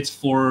candidates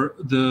for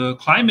the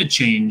climate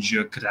change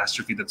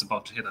catastrophe that's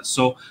about to hit us.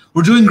 So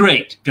we're doing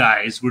great,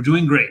 guys. We're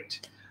doing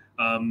great.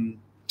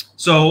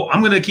 So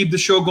I'm going to keep the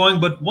show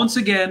going, but once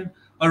again,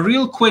 a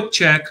real quick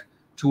check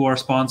to our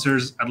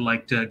sponsors. I'd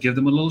like to give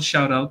them a little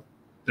shout out.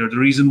 They're the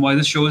reason why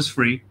this show is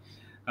free.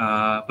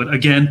 But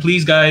again,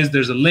 please, guys,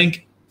 there's a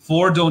link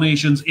for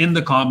donations in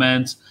the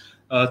comments.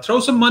 Throw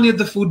some money at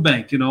the food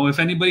bank. You know, if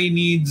anybody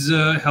needs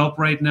help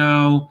right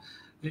now,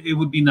 it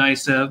would be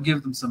nice to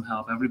give them some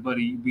help.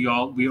 Everybody,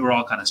 we were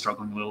all kind of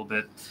struggling a little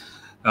bit.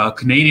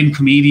 Canadian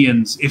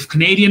comedians, if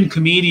Canadian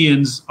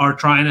comedians are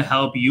trying to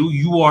help you,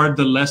 you are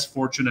the less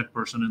fortunate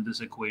person in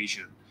this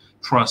equation.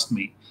 Trust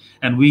me.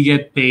 And we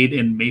get paid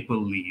in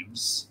maple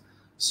leaves.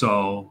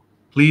 So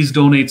please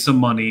donate some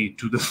money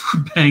to the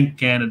Food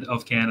Bank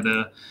of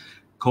Canada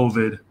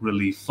COVID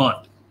Relief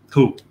Fund.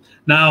 Cool.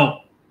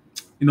 Now,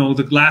 you know,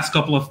 the last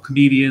couple of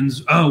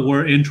comedians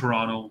were in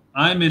Toronto.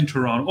 I'm in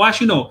Toronto. Well,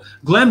 actually, no.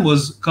 Glenn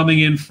was coming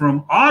in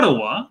from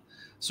Ottawa.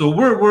 So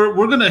we're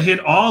going to hit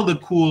all the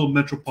cool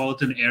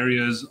metropolitan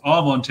areas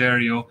of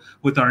Ontario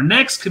with our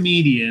next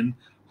comedian,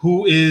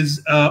 who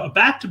is a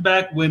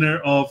back-to-back winner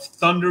of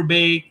Thunder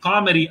Bay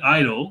Comedy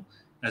Idol.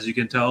 As you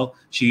can tell,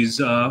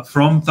 she's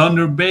from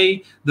Thunder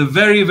Bay. The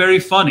very, very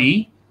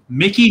funny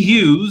Mickey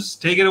Hughes.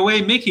 Take it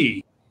away,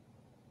 Mickey.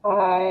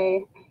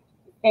 Hi.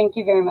 Thank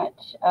you very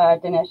much,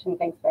 Dinesh, and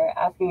thanks for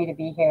asking me to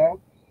be here.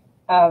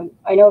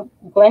 I know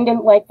Glenn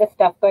didn't like this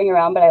stuff going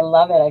around, but I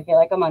love it. I feel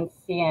like I'm on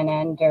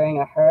CNN during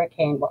a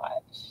hurricane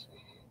watch.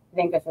 I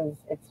think it's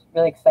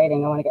really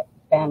exciting. I want to get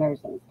banners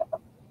and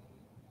stuff.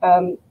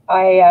 I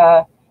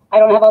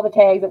don't have all the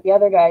tags that the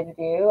other guys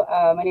do.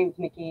 My name is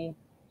Mickey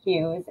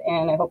Hughes,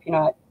 and I hope you're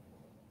not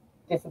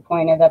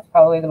disappointed. That's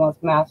probably the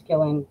most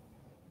masculine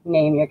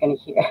name you're going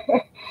to hear.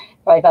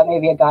 Probably thought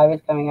maybe a guy was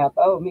coming up.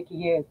 Oh, Mickey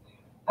Hughes.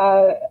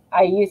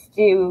 I used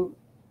to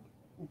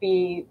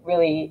be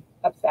really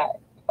upset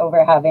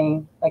over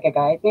having like a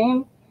guy's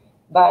name,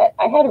 but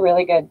I had a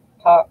really good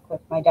talk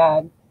with my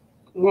dad,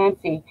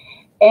 Nancy,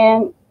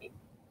 and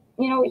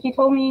he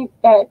told me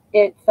that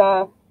it's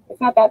not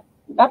that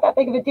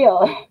big of a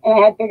deal, and I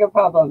had bigger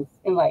problems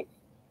in life,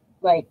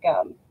 like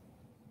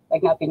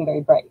not being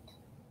very bright.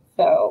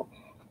 So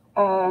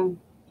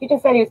he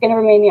just said he was going to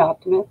remain the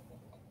optimist,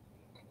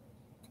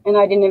 and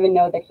I didn't even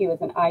know that he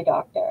was an eye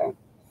doctor.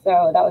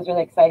 So that was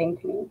really exciting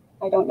to me.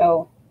 I don't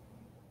know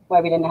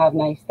why we didn't have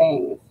nice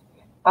things.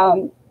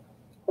 It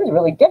was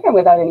really different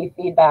without any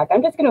feedback.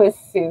 I'm just going to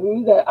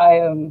assume that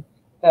I'm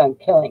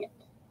killing it.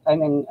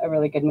 I'm in a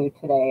really good mood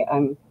today.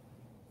 I'm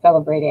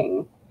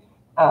celebrating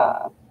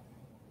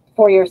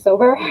 4 years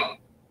sober.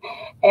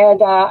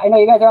 And I know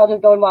you guys are all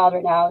just going wild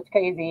right now. It's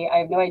crazy. I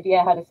have no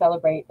idea how to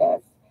celebrate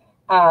this.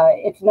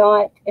 It's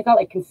not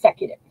like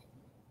consecutive.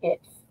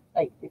 It's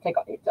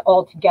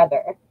all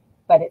together,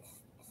 but it's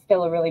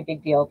still a really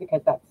big deal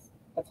because that's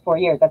 4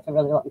 years. That's a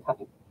really long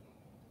time.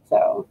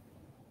 So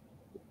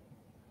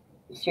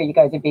I'm sure you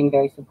guys are being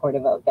very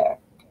supportive out there.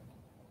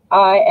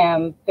 I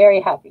am very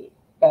happy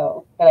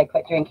though that I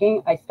quit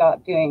drinking. I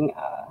stopped doing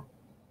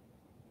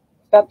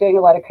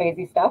a lot of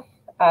crazy stuff.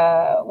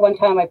 One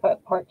time I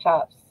put pork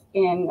chops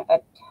in a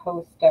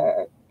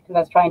toaster because I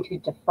was trying to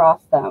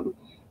defrost them,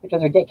 which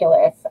was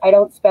ridiculous. I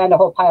don't spend a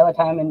whole pile of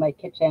time in my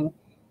kitchen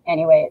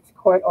anyway. It's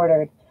court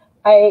ordered.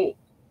 One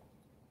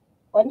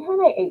time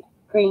I ate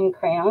green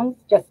crayons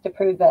just to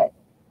prove that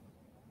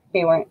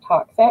they weren't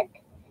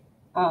toxic.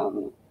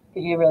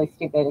 Because you do really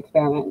stupid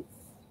experiments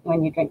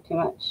when you drink too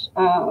much.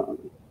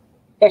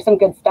 There's some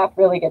good stuff,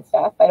 really good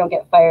stuff. I don't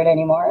get fired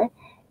anymore.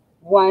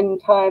 One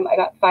time I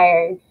got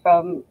fired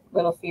from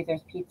Little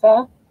Caesars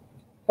Pizza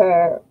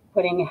for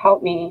putting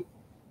 "Help Me,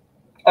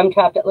 I'm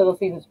trapped at Little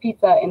Caesars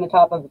Pizza" in the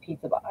top of the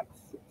pizza box.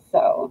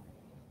 So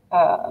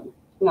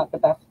not the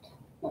best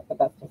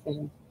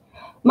decision.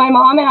 My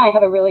mom and I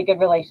have a really good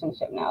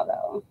relationship now,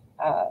 though.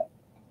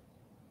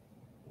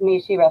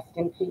 May she rest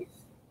in peace.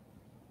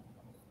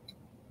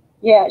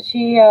 Yeah,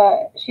 she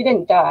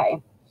didn't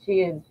die.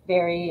 She is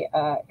very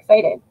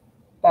excited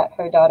that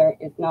her daughter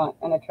is not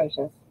an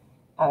atrocious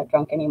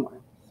drunk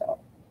anymore. So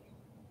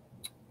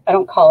I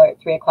don't call her at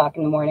 3 o'clock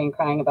in the morning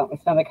crying about my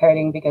stomach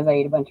hurting because I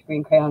ate a bunch of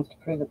green crayons to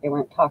prove that they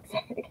weren't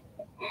toxic.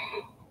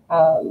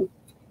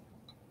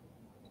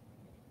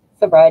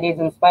 Sobriety is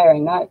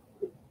inspiring, not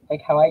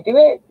like how I do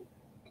it.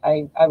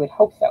 I would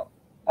hope so.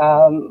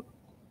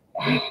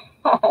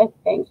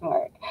 Thanks,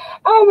 Mark.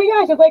 Oh my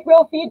gosh, it's like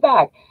real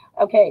feedback.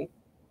 Okay.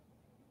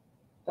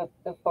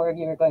 The four of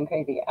you are going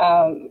crazy.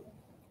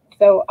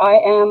 So I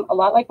am a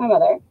lot like my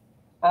mother.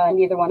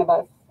 Neither one of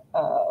us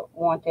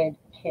wanted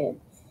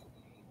kids,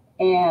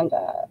 and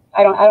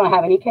I don't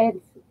have any kids.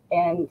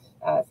 And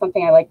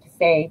something I like to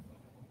say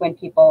when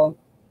people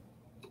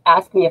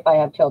ask me if I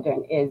have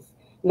children is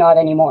not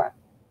anymore,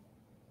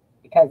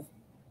 because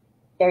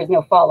there's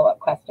no follow-up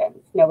questions.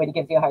 Nobody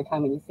gives you a hard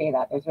time when you say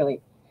that. There's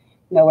really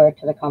nowhere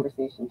to the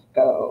conversation to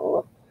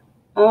go.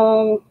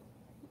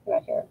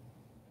 Right here.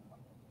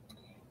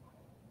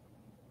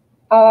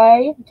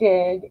 I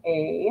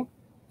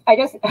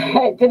just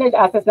didn't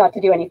ask us not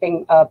to do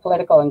anything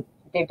political, and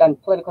they've done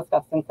political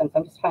stuff since then. So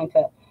I'm just trying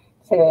to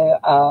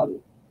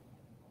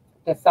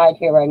decide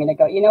here where I'm going to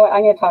go. You know what?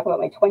 I'm going to talk about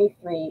my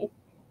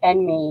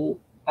 23andMe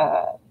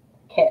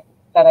kit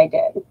that I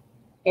did.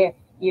 If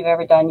you've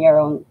ever done your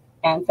own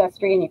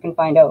ancestry, and you can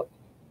find out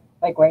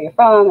like where you're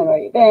from and where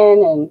you've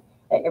been, and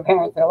that your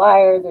parents are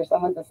liars or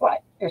someone's a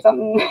slut or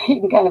something, you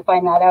can kind of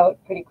find that out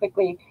pretty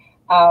quickly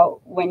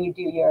when you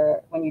do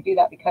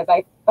that, because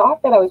I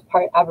thought that I was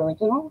part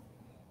Aboriginal,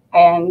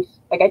 and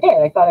like I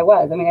did, I thought I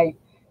was. I mean,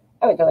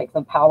 I went to like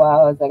some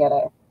powwows. I got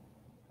a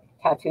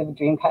tattoo of a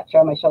dream catcher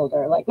on my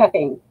shoulder, like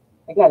nothing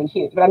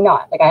huge, but I'm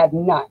not. Like I have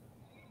none.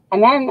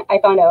 And then I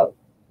found out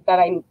that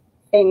I'm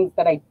things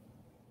that I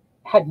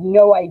had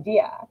no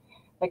idea.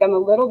 Like I'm a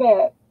little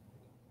bit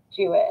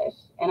Jewish,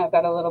 and I've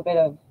got a little bit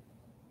of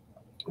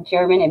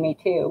German in me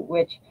too,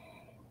 which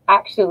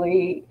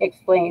actually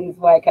explains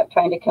why I kept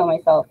trying to kill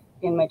myself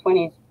in my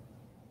 20s.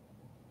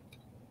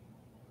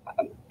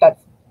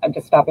 I'm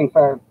just stopping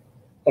for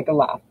like a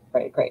laugh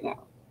right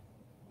now.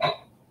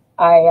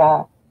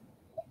 I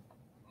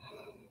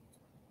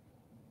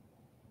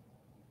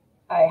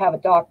have a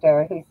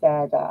doctor who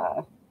said,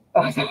 and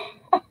I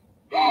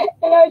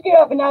was getting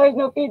up, and now there's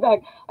no feedback.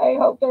 I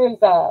hope there's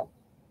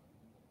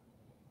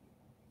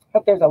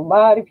a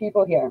lot of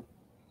people here.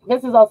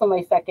 This is also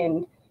my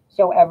second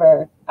show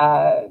ever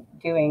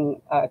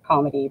doing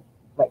comedy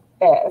like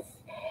this.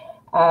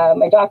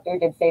 My doctor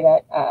did say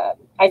that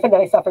I said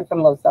that I suffered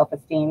from low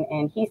self-esteem,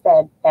 and he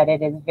said that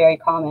it is very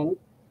common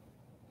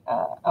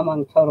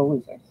among total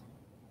losers.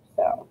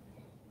 So,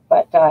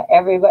 but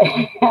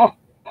everybody,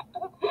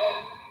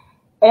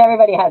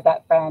 has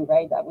that friend,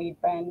 right? That weed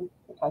friend.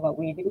 We're talking about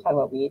weed. We can talk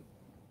about weed.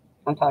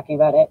 I'm talking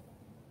about it.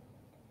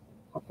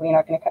 Hopefully, you're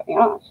not going to cut me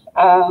off.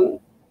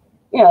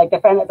 Like the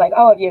friend that's like,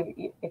 oh, if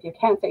you have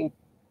cancer, you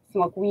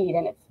smoke weed,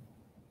 and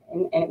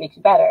and it makes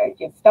you better. If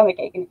you have a stomach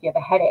ache and if you have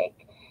a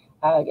headache,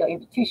 you're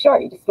too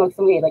short, you just smoke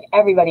some weed. Like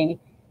everybody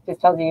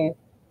just tells you,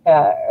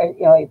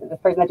 or, the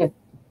person that just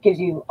gives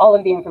you all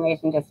of the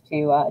information just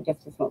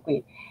to smoke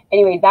weed.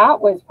 Anyway, that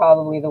was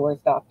probably the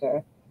worst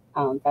doctor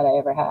that I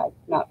ever had.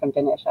 Not from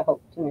Dinesh. I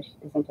hope Dinesh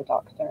isn't a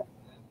doctor.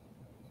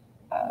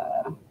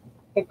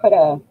 They put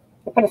a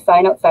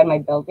sign outside my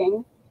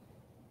building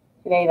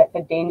today that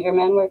said "Danger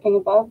Men working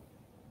above,"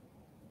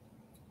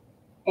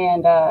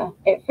 and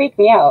it freaked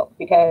me out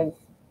because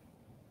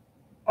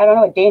I don't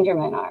know what danger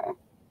men are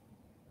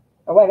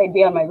or why they'd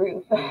be on my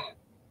roof.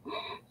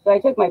 So I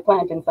took my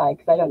plant inside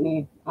because I don't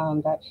need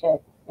that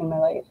shit in my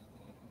life.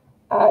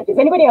 Does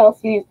anybody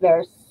else use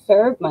their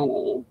CERB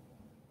money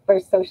for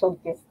social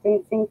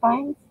distancing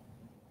fines?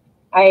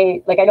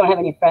 I don't have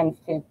any friends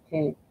to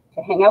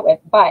hang out with,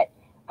 but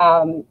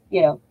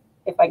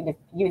if I can just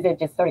use it,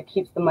 just sort of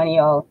keeps the money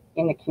all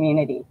in the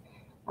community.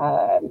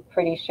 I'm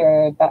pretty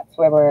sure that's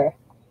where we're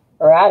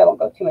at. I won't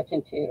go too much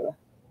into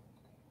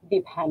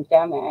the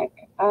pandemic.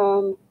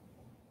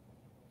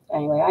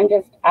 Anyway, I'm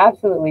just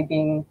absolutely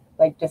being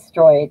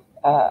destroyed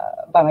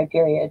by my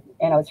period,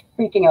 and I was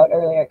freaking out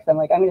earlier because I'm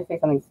like, I'm going to say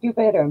something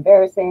stupid or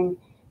embarrassing,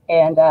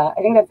 and I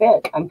think that's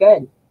it. I'm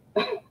good.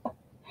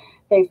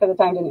 Thanks for the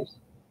time, Dinesh.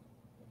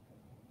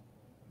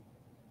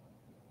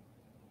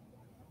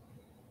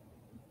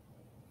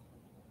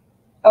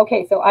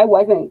 Okay, so I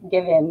wasn't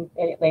given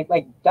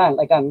it done.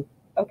 I'm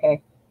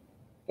okay.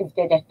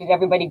 Did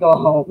everybody go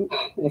home?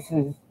 This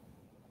is.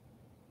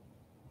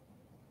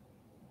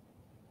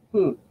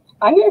 I'm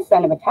gonna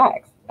send him a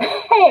text.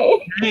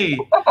 Hey.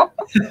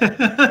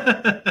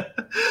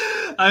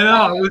 I know.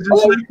 I was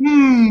just like,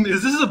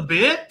 is this a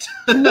bit?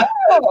 No.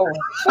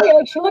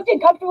 She looked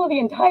uncomfortable the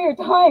entire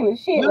time.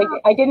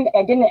 I didn't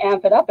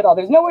amp it up at all.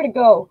 There's nowhere to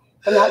go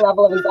from that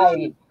level of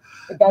anxiety.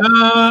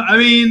 I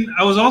mean,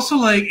 I was also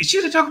like, is she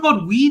going to talk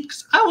about weed?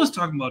 Because I was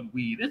talking about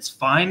weed. It's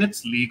fine.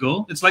 It's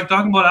legal. It's like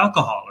talking about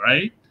alcohol,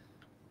 right?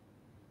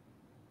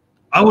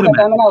 I would have.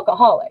 I'm an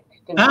alcoholic.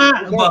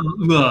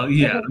 Well,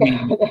 yeah. I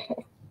mean,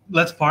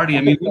 let's party.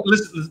 I mean,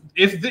 listen,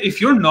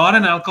 if you're not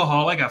an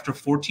alcoholic after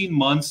 14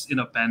 months in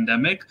a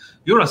pandemic,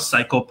 you're a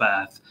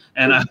psychopath.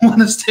 And I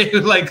want to say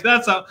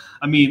that's how.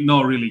 I mean,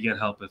 no, really get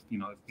help if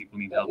people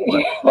need help.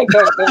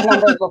 There's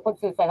numbers. We'll put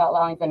suicide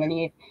hotlines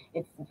underneath.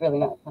 It's really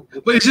not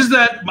something. But it's just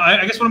that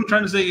I guess what I'm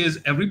trying to say is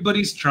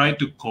everybody's tried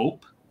to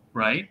cope,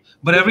 right?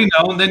 But every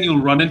now and then you'll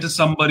run into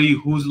somebody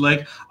who's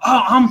like,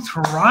 "Oh, I'm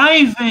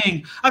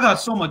thriving. I got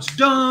so much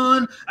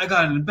done. I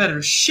got in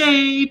better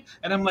shape."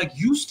 And I'm like,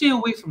 "You stay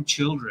away from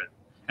children."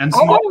 And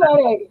I got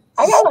a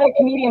lot of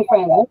comedian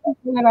friends. I'm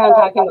sitting around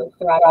talking about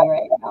thriving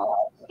right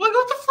now. Like,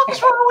 what the fuck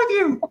is wrong with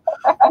you?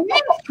 I'm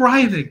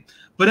thriving.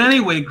 But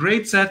anyway,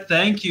 great set.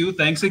 Thank you.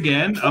 Thanks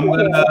again. I'm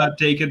gonna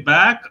take it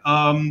back.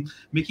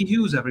 Mickey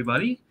Hughes,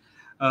 everybody.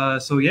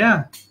 So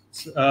yeah.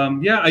 I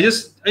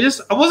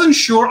wasn't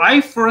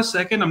sure. For a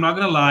second, I'm not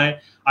gonna lie,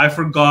 I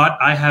forgot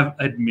I have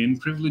admin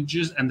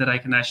privileges and that I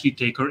can actually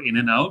take her in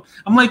and out.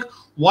 I'm like,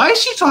 why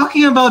is she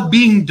talking about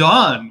being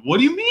done? What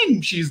do you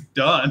mean she's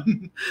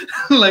done?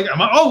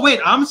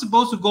 I'm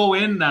supposed to go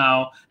in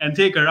now and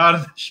take her out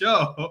of the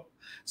show.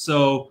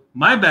 So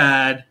my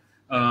bad.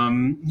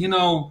 I'm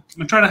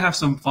trying to have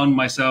some fun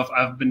myself.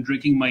 I've been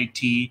drinking my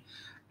tea,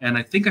 and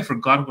I think I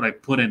forgot what I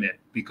put in it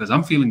because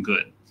I'm feeling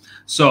good.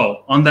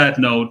 So on that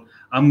note,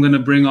 I'm going to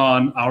bring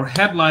on our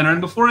headliner.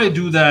 And before I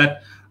do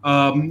that,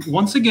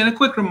 once again, a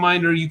quick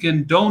reminder, you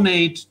can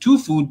donate to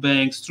food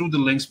banks through the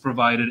links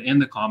provided in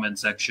the comment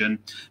section.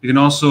 You can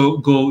also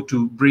go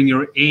to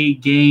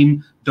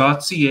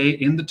bringyouragame.ca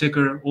in the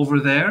ticker over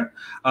there.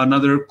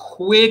 Another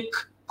quick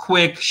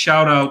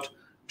shout out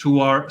to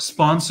our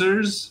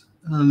sponsors,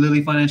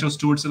 Lilly Financial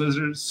Stewart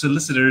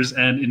Solicitors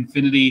and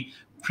Infinity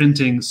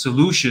Printing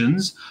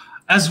Solutions,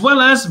 as well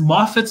as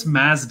Moffitt's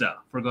Mazda.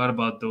 Forgot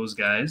about those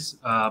guys,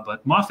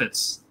 but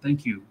Moffitt's,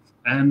 thank you.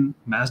 And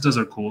Mazdas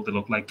are cool. They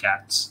look like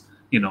cats,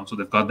 so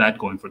they've got that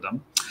going for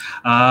them.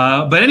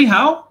 But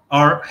anyhow,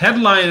 our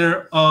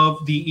headliner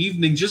of the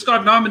evening just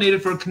got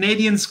nominated for a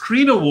Canadian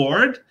Screen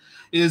Award,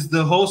 is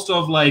the host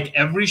of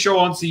every show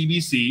on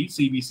CBC,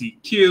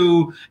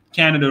 CBCQ,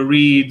 Canada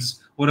Reads,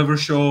 whatever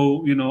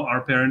show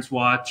our parents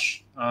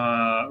watch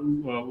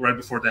right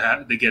before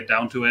they get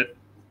down to it,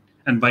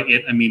 and by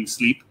it I mean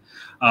sleep.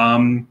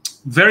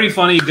 Very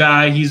funny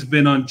guy. He's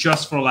been on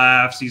Just for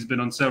Laughs. He's been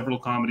on several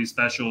comedy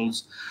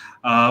specials.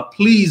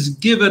 Please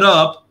give it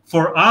up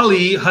for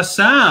Ali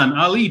Hassan.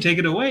 Ali, take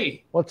it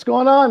away. What's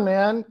going on,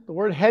 man? The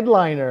word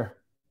headliner,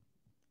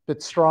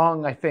 bit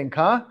strong, I think,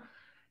 huh?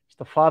 It's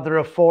the father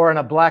of four in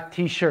a black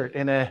T-shirt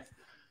in a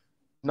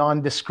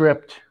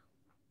nondescript,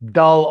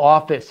 dull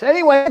office.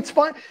 Anyway, it's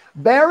fine.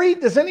 Barrie,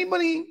 there's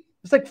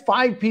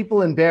 5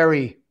 people in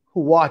Barrie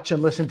who watch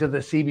and listen to the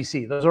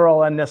CBC. Those are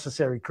all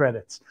unnecessary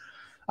credits.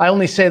 I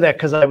only say that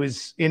because I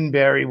was in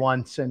Barrie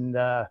once and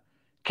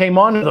came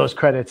onto those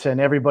credits,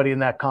 and everybody in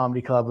that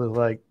comedy club was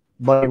like,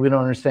 buddy, we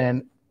don't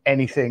understand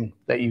anything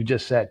that you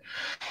just said.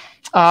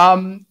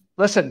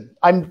 Listen,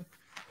 I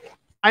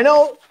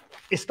know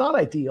it's not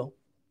ideal.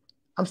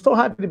 I'm still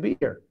happy to be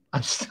here.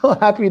 I'm still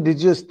happy to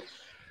just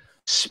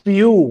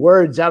spew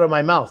words out of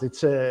my mouth.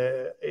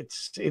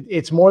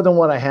 It's more than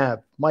what I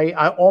have.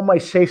 All my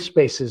safe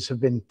spaces have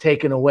been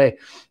taken away.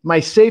 My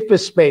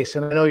safest space,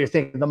 and I know you're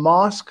thinking the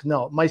mosque.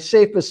 No, my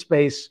safest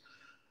space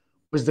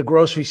was the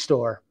grocery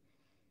store,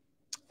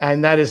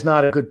 and that is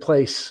not a good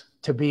place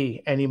to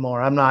be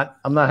anymore. I'm not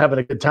having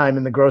a good time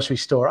in the grocery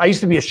store. I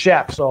used to be a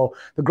chef, so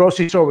the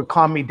grocery store would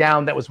calm me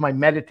down. That was my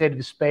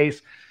meditative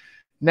space.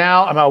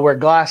 Now I wear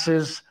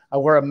glasses. I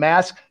wear a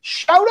mask.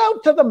 Shout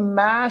out to the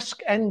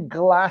mask and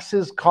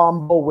glasses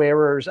combo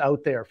wearers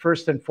out there,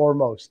 first and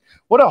foremost.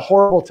 What a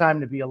horrible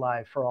time to be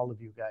alive for all of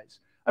you guys.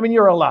 I mean,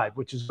 you're alive,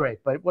 which is great,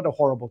 but what a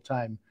horrible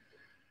time.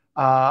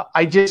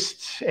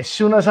 As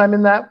soon as I'm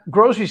in that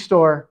grocery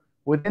store,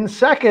 within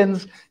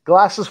seconds,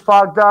 glasses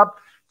fogged up,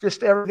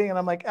 just everything. And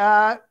I'm like,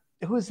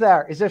 who's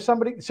there? Is there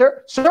somebody?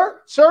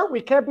 Sir,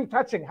 we can't be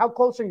touching. How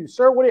close are you?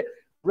 Sir, what do you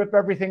rip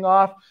everything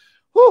off?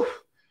 Whew.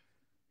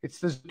 It's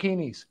the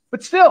zucchinis.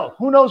 But still,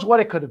 who knows what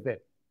it could have been.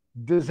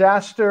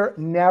 Disaster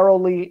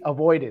narrowly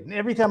avoided. And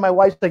every time my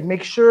wife's like,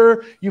 make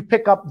sure you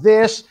pick up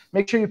this,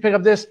 make sure you pick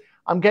up this,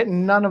 I'm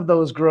getting none of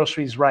those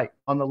groceries right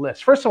on the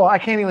list. First of all, I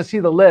can't even see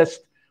the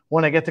list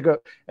when I get to go.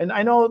 And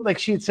I know like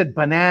she had said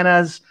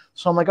bananas.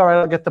 So I'm like, all right,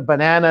 I'll get the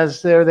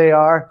bananas. There they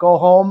are. Go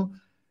home.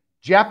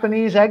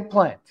 Japanese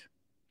eggplant.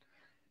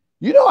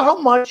 You know how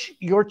much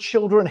your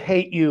children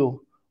hate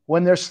you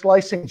when they're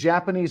slicing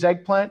Japanese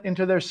eggplant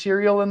into their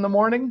cereal in the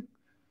morning?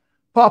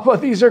 Papa,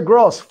 these are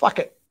gross. Fuck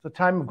it. It's a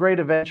time of great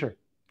adventure.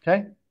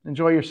 Okay?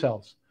 Enjoy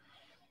yourselves.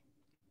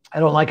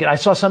 I don't like it. I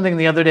saw something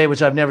the other day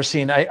which I've never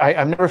seen.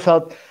 I've never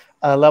felt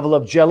a level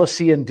of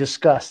jealousy and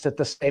disgust at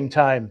the same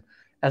time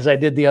as I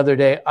did the other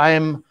day.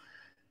 I'm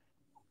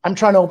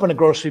trying to open a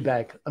grocery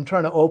bag. I'm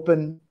trying to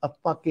open a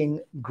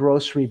fucking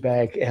grocery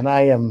bag, and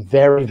I am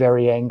very,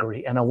 very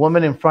angry. And a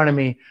woman in front of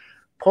me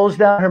pulls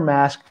down her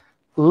mask,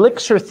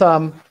 licks her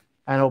thumb,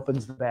 and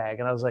opens the bag.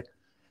 And I was like,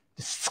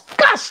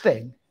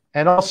 disgusting.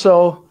 And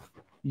also,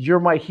 you're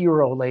my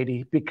hero,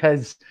 lady,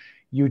 because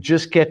you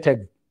just get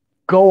to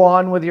go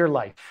on with your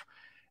life.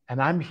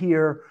 And I'm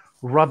here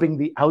rubbing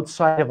the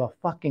outside of a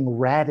fucking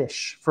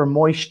radish for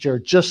moisture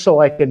just so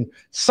I can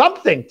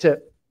something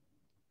to.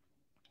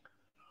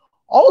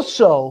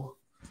 Also,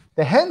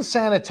 the hand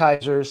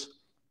sanitizers,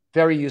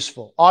 very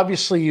useful,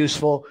 obviously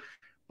useful,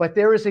 but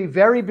there is a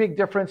very big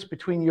difference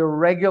between your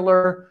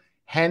regular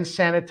hand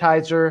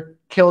sanitizer,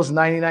 kills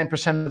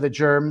 99% of the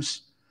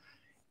germs,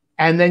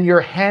 and then your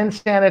hand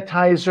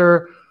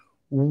sanitizer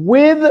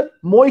with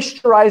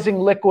moisturizing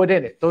liquid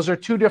in it. Those are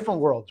two different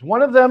worlds.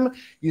 One of them,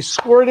 you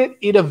squirt it,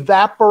 it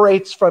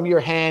evaporates from your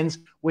hands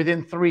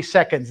within 3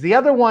 seconds. The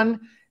other one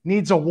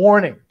needs a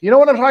warning. You know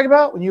what I'm talking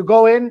about? When you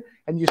go in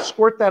and you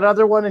squirt that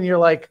other one and you're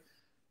like,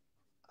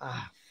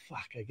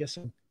 fuck, I guess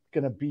I'm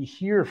going to be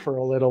here for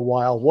a little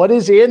while. What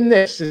is in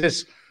this? Is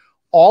this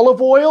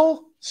olive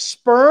oil?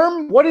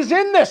 Sperm? What is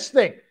in this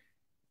thing?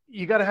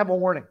 You got to have a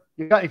warning.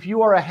 If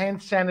you are a hand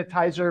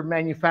sanitizer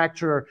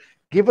manufacturer,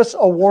 give us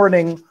a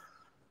warning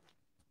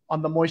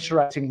on the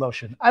moisturizing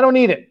lotion. I don't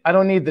need it. I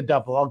don't need the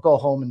double. I'll go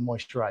home and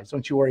moisturize.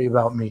 Don't you worry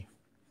about me.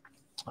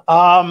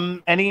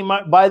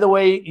 By the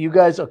way, you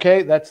guys,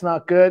 okay, that's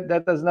not good.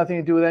 That has nothing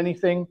to do with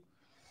anything.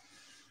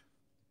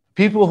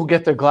 People who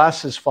get their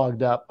glasses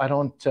fogged up, I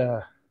don't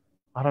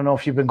know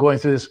if you've been going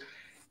through this.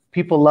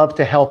 People love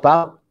to help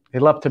out. They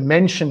love to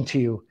mention to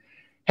you,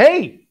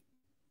 hey,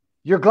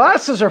 your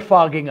glasses are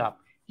fogging up.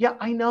 Yeah,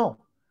 I know.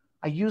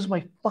 I use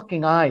my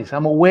fucking eyes.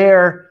 I'm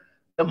aware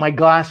that my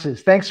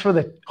glasses, thanks for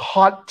the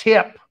hot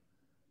tip.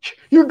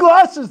 Your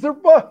glasses, they're,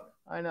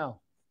 I know.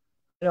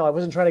 I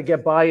wasn't trying to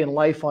get by in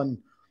life on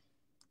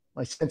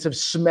my sense of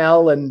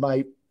smell and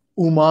my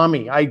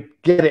umami. I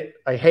get it.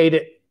 I hate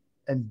it.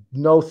 And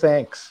no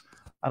thanks.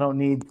 I don't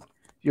need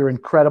your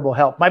incredible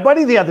help. My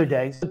buddy the other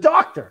day, he's a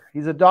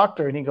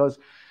doctor. And he goes,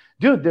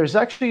 dude, there's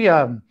actually,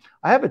 I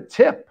have a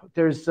tip.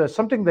 There's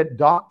something that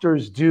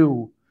doctors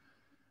do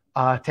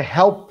to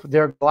help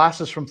their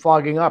glasses from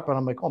fogging up. And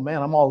I'm like, oh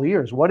man, I'm all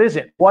ears. What is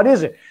it?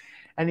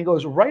 And he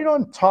goes, right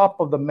on top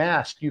of the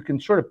mask, you can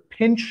sort of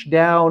pinch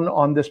down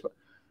on this.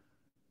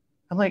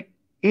 I'm like,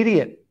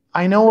 idiot.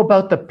 I know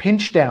about the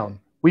pinch down.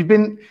 We've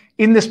been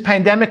in this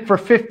pandemic for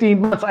 15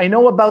 months. I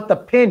know about the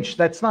pinch.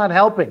 That's not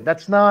helping.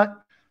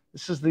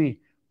 This is the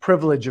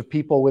privilege of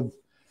people with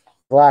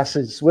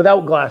glasses,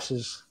 without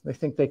glasses. They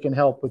think they can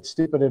help with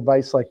stupid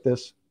advice like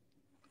this.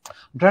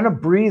 I'm trying to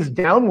breathe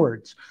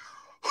downwards.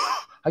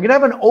 I'm going to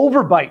have an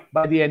overbite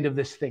by the end of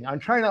this thing. I'm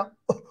trying to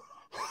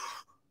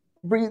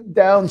breathe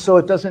down so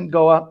it doesn't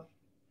go up.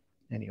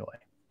 Anyway,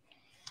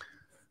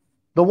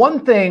 the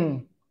one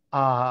thing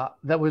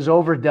that was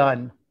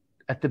overdone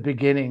at the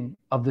beginning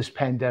of this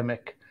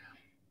pandemic,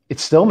 it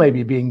still may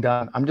be being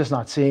done. I'm just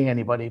not seeing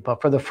anybody. But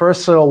for the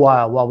first little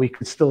while we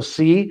could still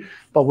see,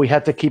 but we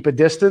had to keep a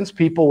distance,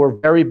 people were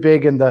very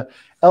big in the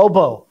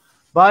elbow.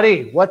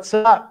 Buddy, what's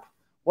up?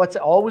 What's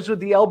always with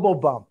the elbow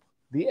bump?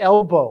 The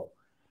elbow.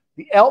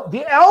 The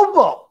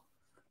elbow.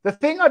 The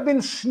thing I've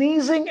been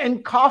sneezing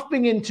and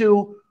coughing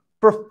into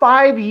for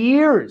 5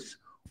 years.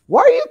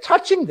 Why are you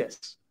touching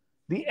this?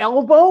 The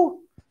elbow?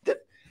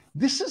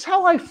 This is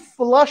how I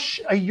flush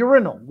a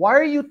urinal. Why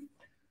are you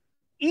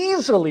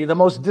easily the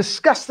most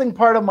disgusting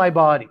part of my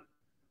body?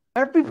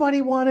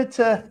 Everybody wanted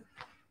to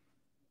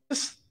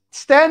just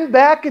stand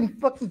back and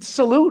fucking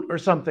salute or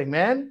something,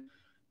 man.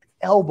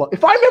 Elbow.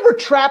 If I'm ever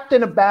trapped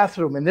in a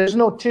bathroom and there's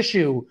no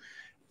tissue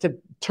to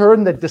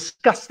turn the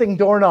disgusting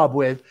doorknob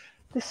with,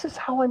 this is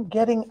how I'm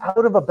getting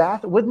out of a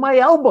bathroom, with my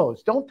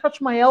elbows. Don't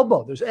touch my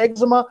elbow. There's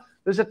eczema.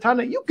 There's a ton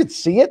of, you could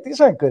see it.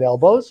 These aren't good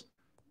elbows.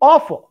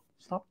 Awful.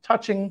 Stop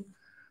touching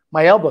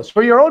my elbows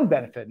for your own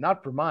benefit,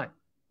 not for mine.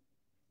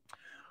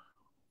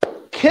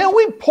 Can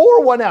we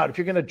pour one out? If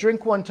you're going to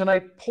drink one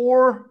tonight,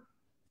 pour,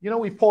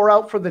 we pour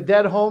out for the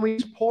dead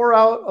homies, pour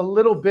out a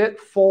little bit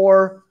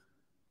for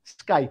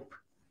Skype.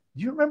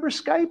 Do you remember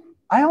Skype?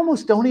 I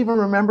almost don't even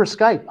remember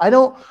Skype.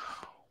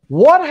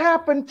 What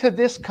happened to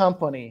this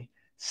company?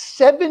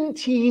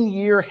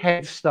 17-year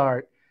head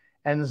start.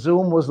 And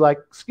Zoom was like,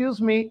 excuse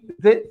me,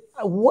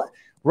 what?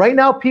 Right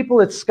now,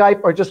 people at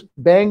Skype are just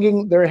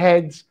banging their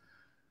heads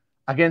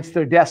against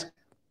their desk.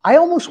 I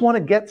almost want to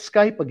get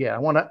Skype again. I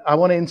want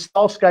to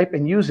install Skype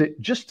and use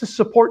it just to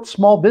support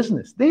small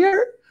business.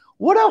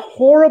 What a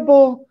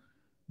horrible,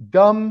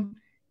 dumb,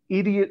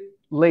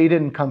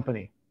 idiot-laden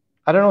company.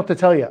 I don't know what to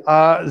tell you.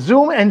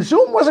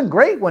 Zoom wasn't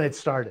great when it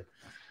started.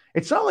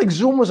 It's not like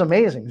Zoom was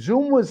amazing.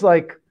 Zoom was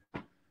like,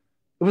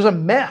 it was a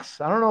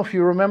mess. I don't know if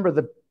you remember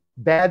the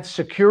bad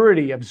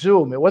security of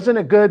Zoom. It wasn't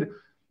a good,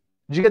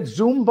 did you get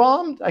Zoom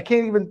bombed? I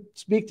can't even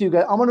speak to you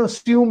guys. I'm going to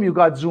assume you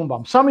got Zoom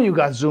bombed. Some of you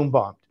got Zoom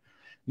bombed.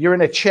 You're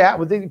in a chat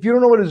with, if you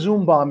don't know what a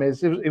Zoom bomb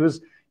is, it's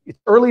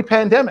early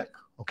pandemic.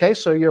 Okay.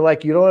 So you're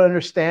like, you don't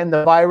understand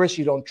the virus.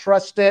 You don't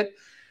trust it.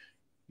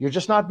 You're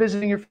just not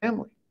visiting your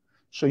family.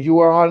 So you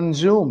are on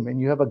Zoom and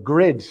you have a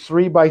grid,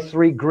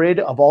 3x3 grid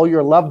of all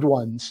your loved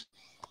ones.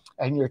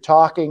 And you're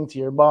talking to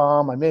your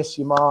mom. I miss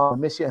you, mom. I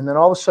miss you. And then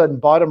all of a sudden,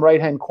 bottom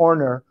right-hand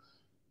corner,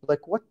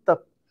 like, what the?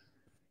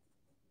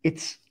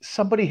 It's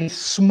somebody has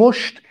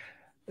smushed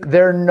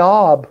their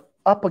knob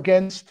up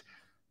against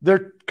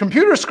their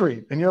computer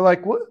screen. And you're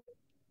like, what?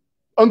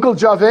 Uncle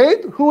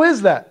Javed? Who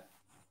is that?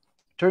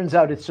 Turns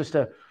out it's just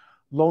a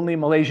lonely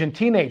Malaysian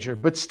teenager.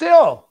 But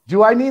still,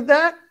 do I need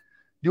that?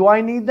 Do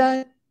I need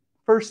that?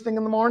 First thing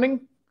in the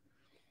morning?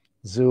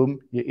 Zoom,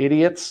 you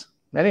idiots.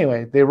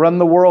 Anyway, they run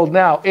the world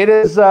now. It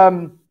is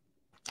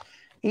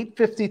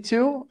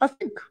 8:52. I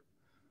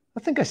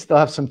think I still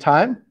have some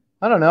time.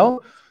 I don't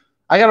know.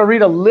 I got to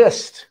read a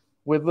list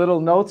with little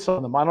notes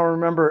on them. I don't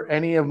remember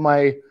any of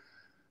my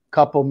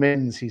couple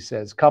mins, he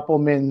says. Couple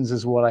mins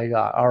is what I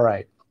got. All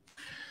right.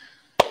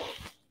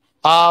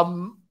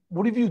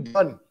 What have you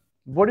done?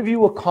 What have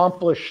you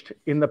accomplished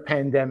in the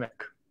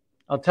pandemic?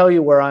 I'll tell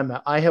you where I'm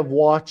at. I have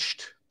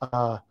watched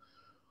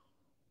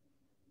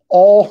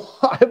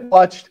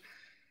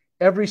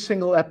every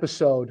single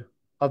episode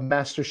of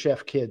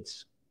MasterChef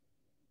Kids.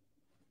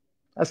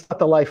 That's not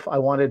the life I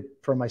wanted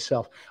for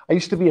myself. I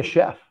used to be a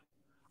chef.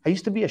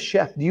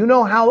 Do you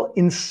know how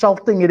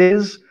insulting it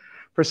is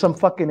for some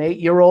fucking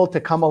 8-year-old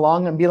to come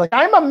along and be like,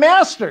 I'm a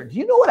master? Do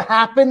you know what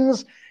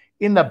happens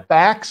in the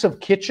backs of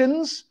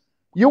kitchens?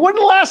 You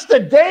wouldn't last a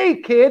day,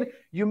 kid.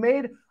 You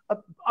made an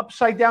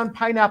upside-down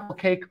pineapple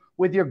cake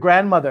with your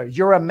grandmother.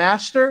 You're a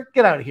master?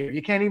 Get out of here.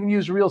 You can't even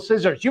use real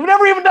scissors. You've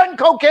never even done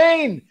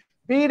cocaine.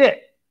 Beat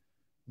it.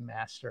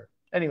 Master.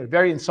 Anyway,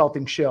 very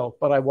insulting show,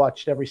 but I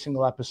watched every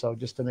single episode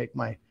just to make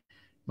my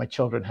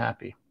children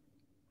happy.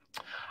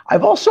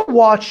 I've also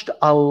watched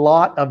a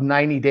lot of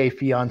 90 Day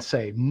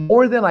Fiancé,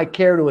 more than I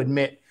care to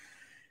admit.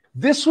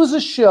 This was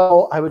a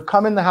show, I would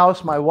come in the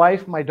house, my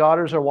wife, my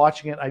daughters are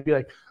watching it, I'd be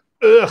like,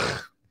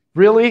 ugh,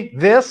 really?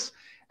 This?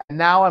 And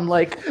now I'm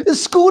like,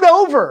 scoot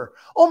over.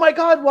 Oh my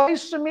God, why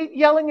is Sumit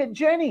yelling at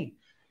Jenny?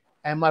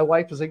 And my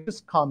wife is like,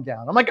 just calm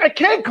down. I'm like, I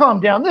can't calm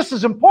down. This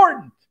is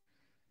important.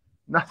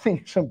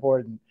 Nothing is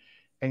important.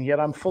 And yet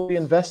I'm fully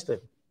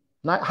invested.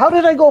 How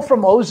did I go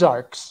from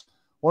Ozarks,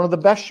 one of the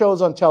best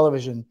shows on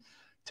television,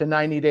 to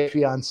 90 Day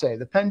Fiancé?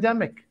 The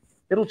pandemic.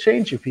 It'll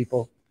change you,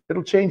 people.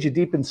 It'll change you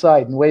deep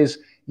inside in ways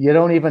you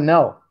don't even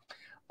know.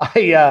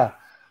 I'm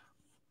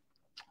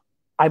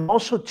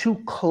also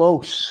too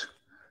close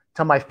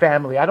to my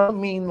family. I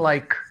don't mean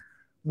like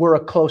we're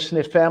a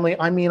close-knit family.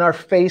 I mean our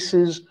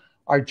faces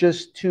are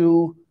just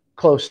too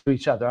close to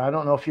each other. I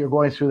don't know if you're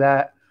going through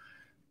that.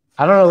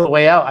 I don't know the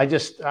way out.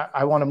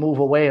 I want to move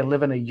away and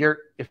live in a yurt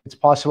if it's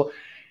possible.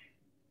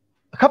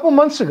 A couple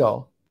months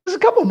ago, this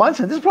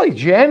is probably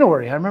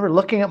January. I remember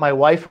looking at my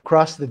wife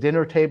across the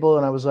dinner table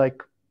and I was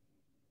like,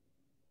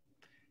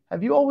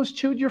 have you always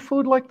chewed your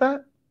food like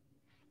that?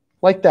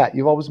 Like that?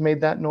 You've always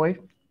made that noise?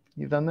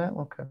 You've done that?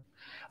 Okay.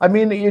 I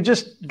mean, you're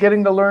just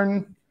getting to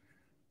learn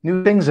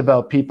new things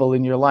about people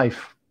in your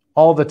life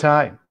all the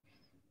time.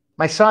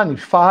 My son,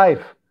 he's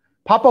 5.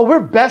 Papa,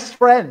 we're best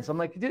friends. I'm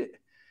like, dude,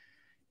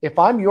 if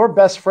I'm your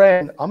best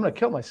friend, I'm going to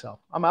kill myself.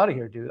 I'm out of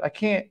here, dude. I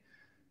can't.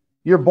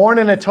 You're born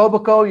in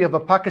Etobicoke. You have a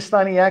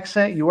Pakistani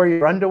accent. You wear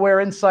your underwear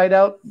inside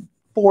out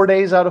 4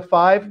 days out of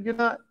 5. You're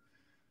not.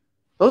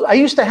 I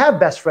used to have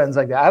best friends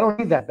like that. I don't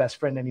need that best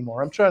friend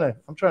anymore. I'm trying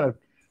to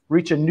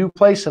reach a new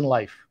place in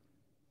life.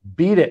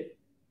 Beat it.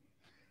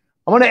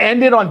 I'm going to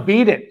end it on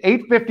Beat It.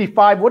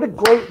 8:55. What a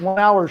great 1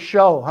 hour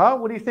show, huh?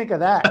 What do you think of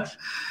that?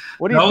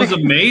 What do you That was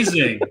think?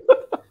 amazing.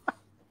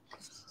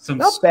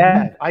 Not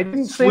bad. I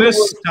didn't say the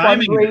Swiss word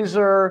timing.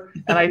 fundraiser,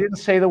 and I didn't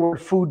say the word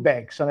food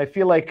banks. And I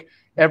feel like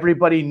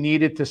everybody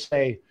needed to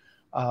say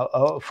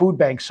food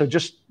banks. So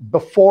just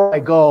before I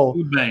go,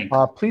 Food bank.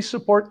 please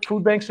support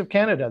Food Banks of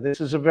Canada.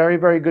 This is a very,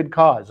 very good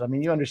cause. I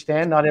mean, you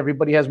understand, not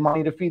everybody has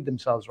money to feed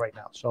themselves right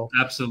now. So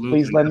Absolutely.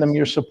 please lend them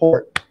your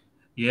support.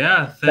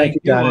 Yeah, thank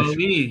you, Danish.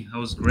 Ali. That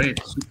was great.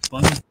 Super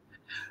funny.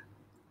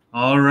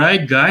 All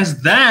right,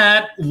 guys,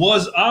 that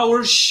was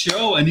our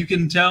show. And you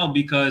can tell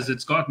because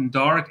it's gotten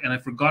dark and I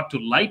forgot to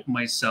light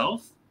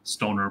myself.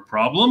 Stoner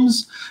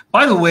problems.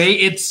 By the way,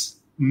 it's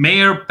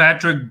Mayor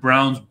Patrick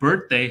Brown's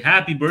birthday.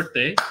 Happy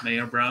birthday,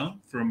 Mayor Brown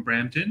from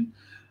Brampton.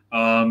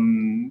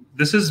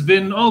 This has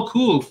been, oh,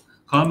 cool.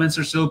 Comments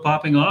are still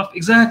popping off.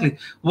 Exactly.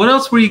 What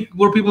else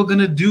were people going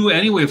to do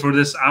anyway for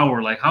this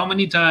hour? Like, how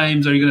many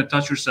times are you going to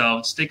touch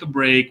yourself, just take a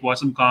break, watch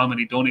some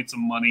comedy, donate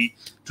some money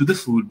to the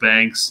food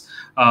banks?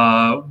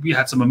 We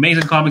had some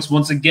amazing comics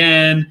once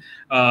again.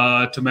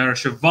 Tamara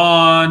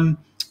Siobhan,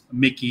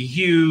 Mickey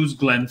Hughes,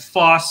 Glenn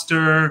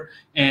Foster,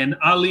 and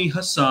Ali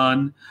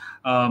Hassan.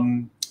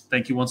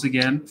 Thank you once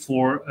again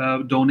for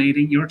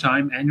donating your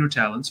time and your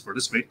talents for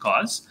this great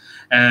cause.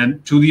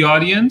 And to the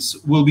audience,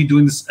 we'll be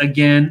doing this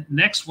again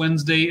next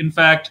Wednesday. In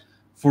fact,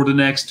 for the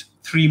next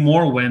 3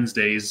 more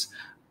Wednesdays,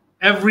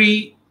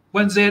 every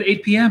Wednesday at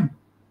 8 p.m.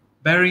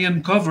 Barry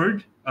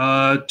Uncovered.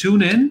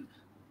 Tune in,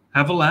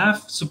 have a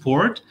laugh,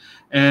 support.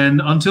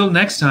 And until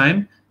next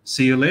time,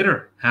 see you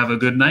later. Have a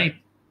good night.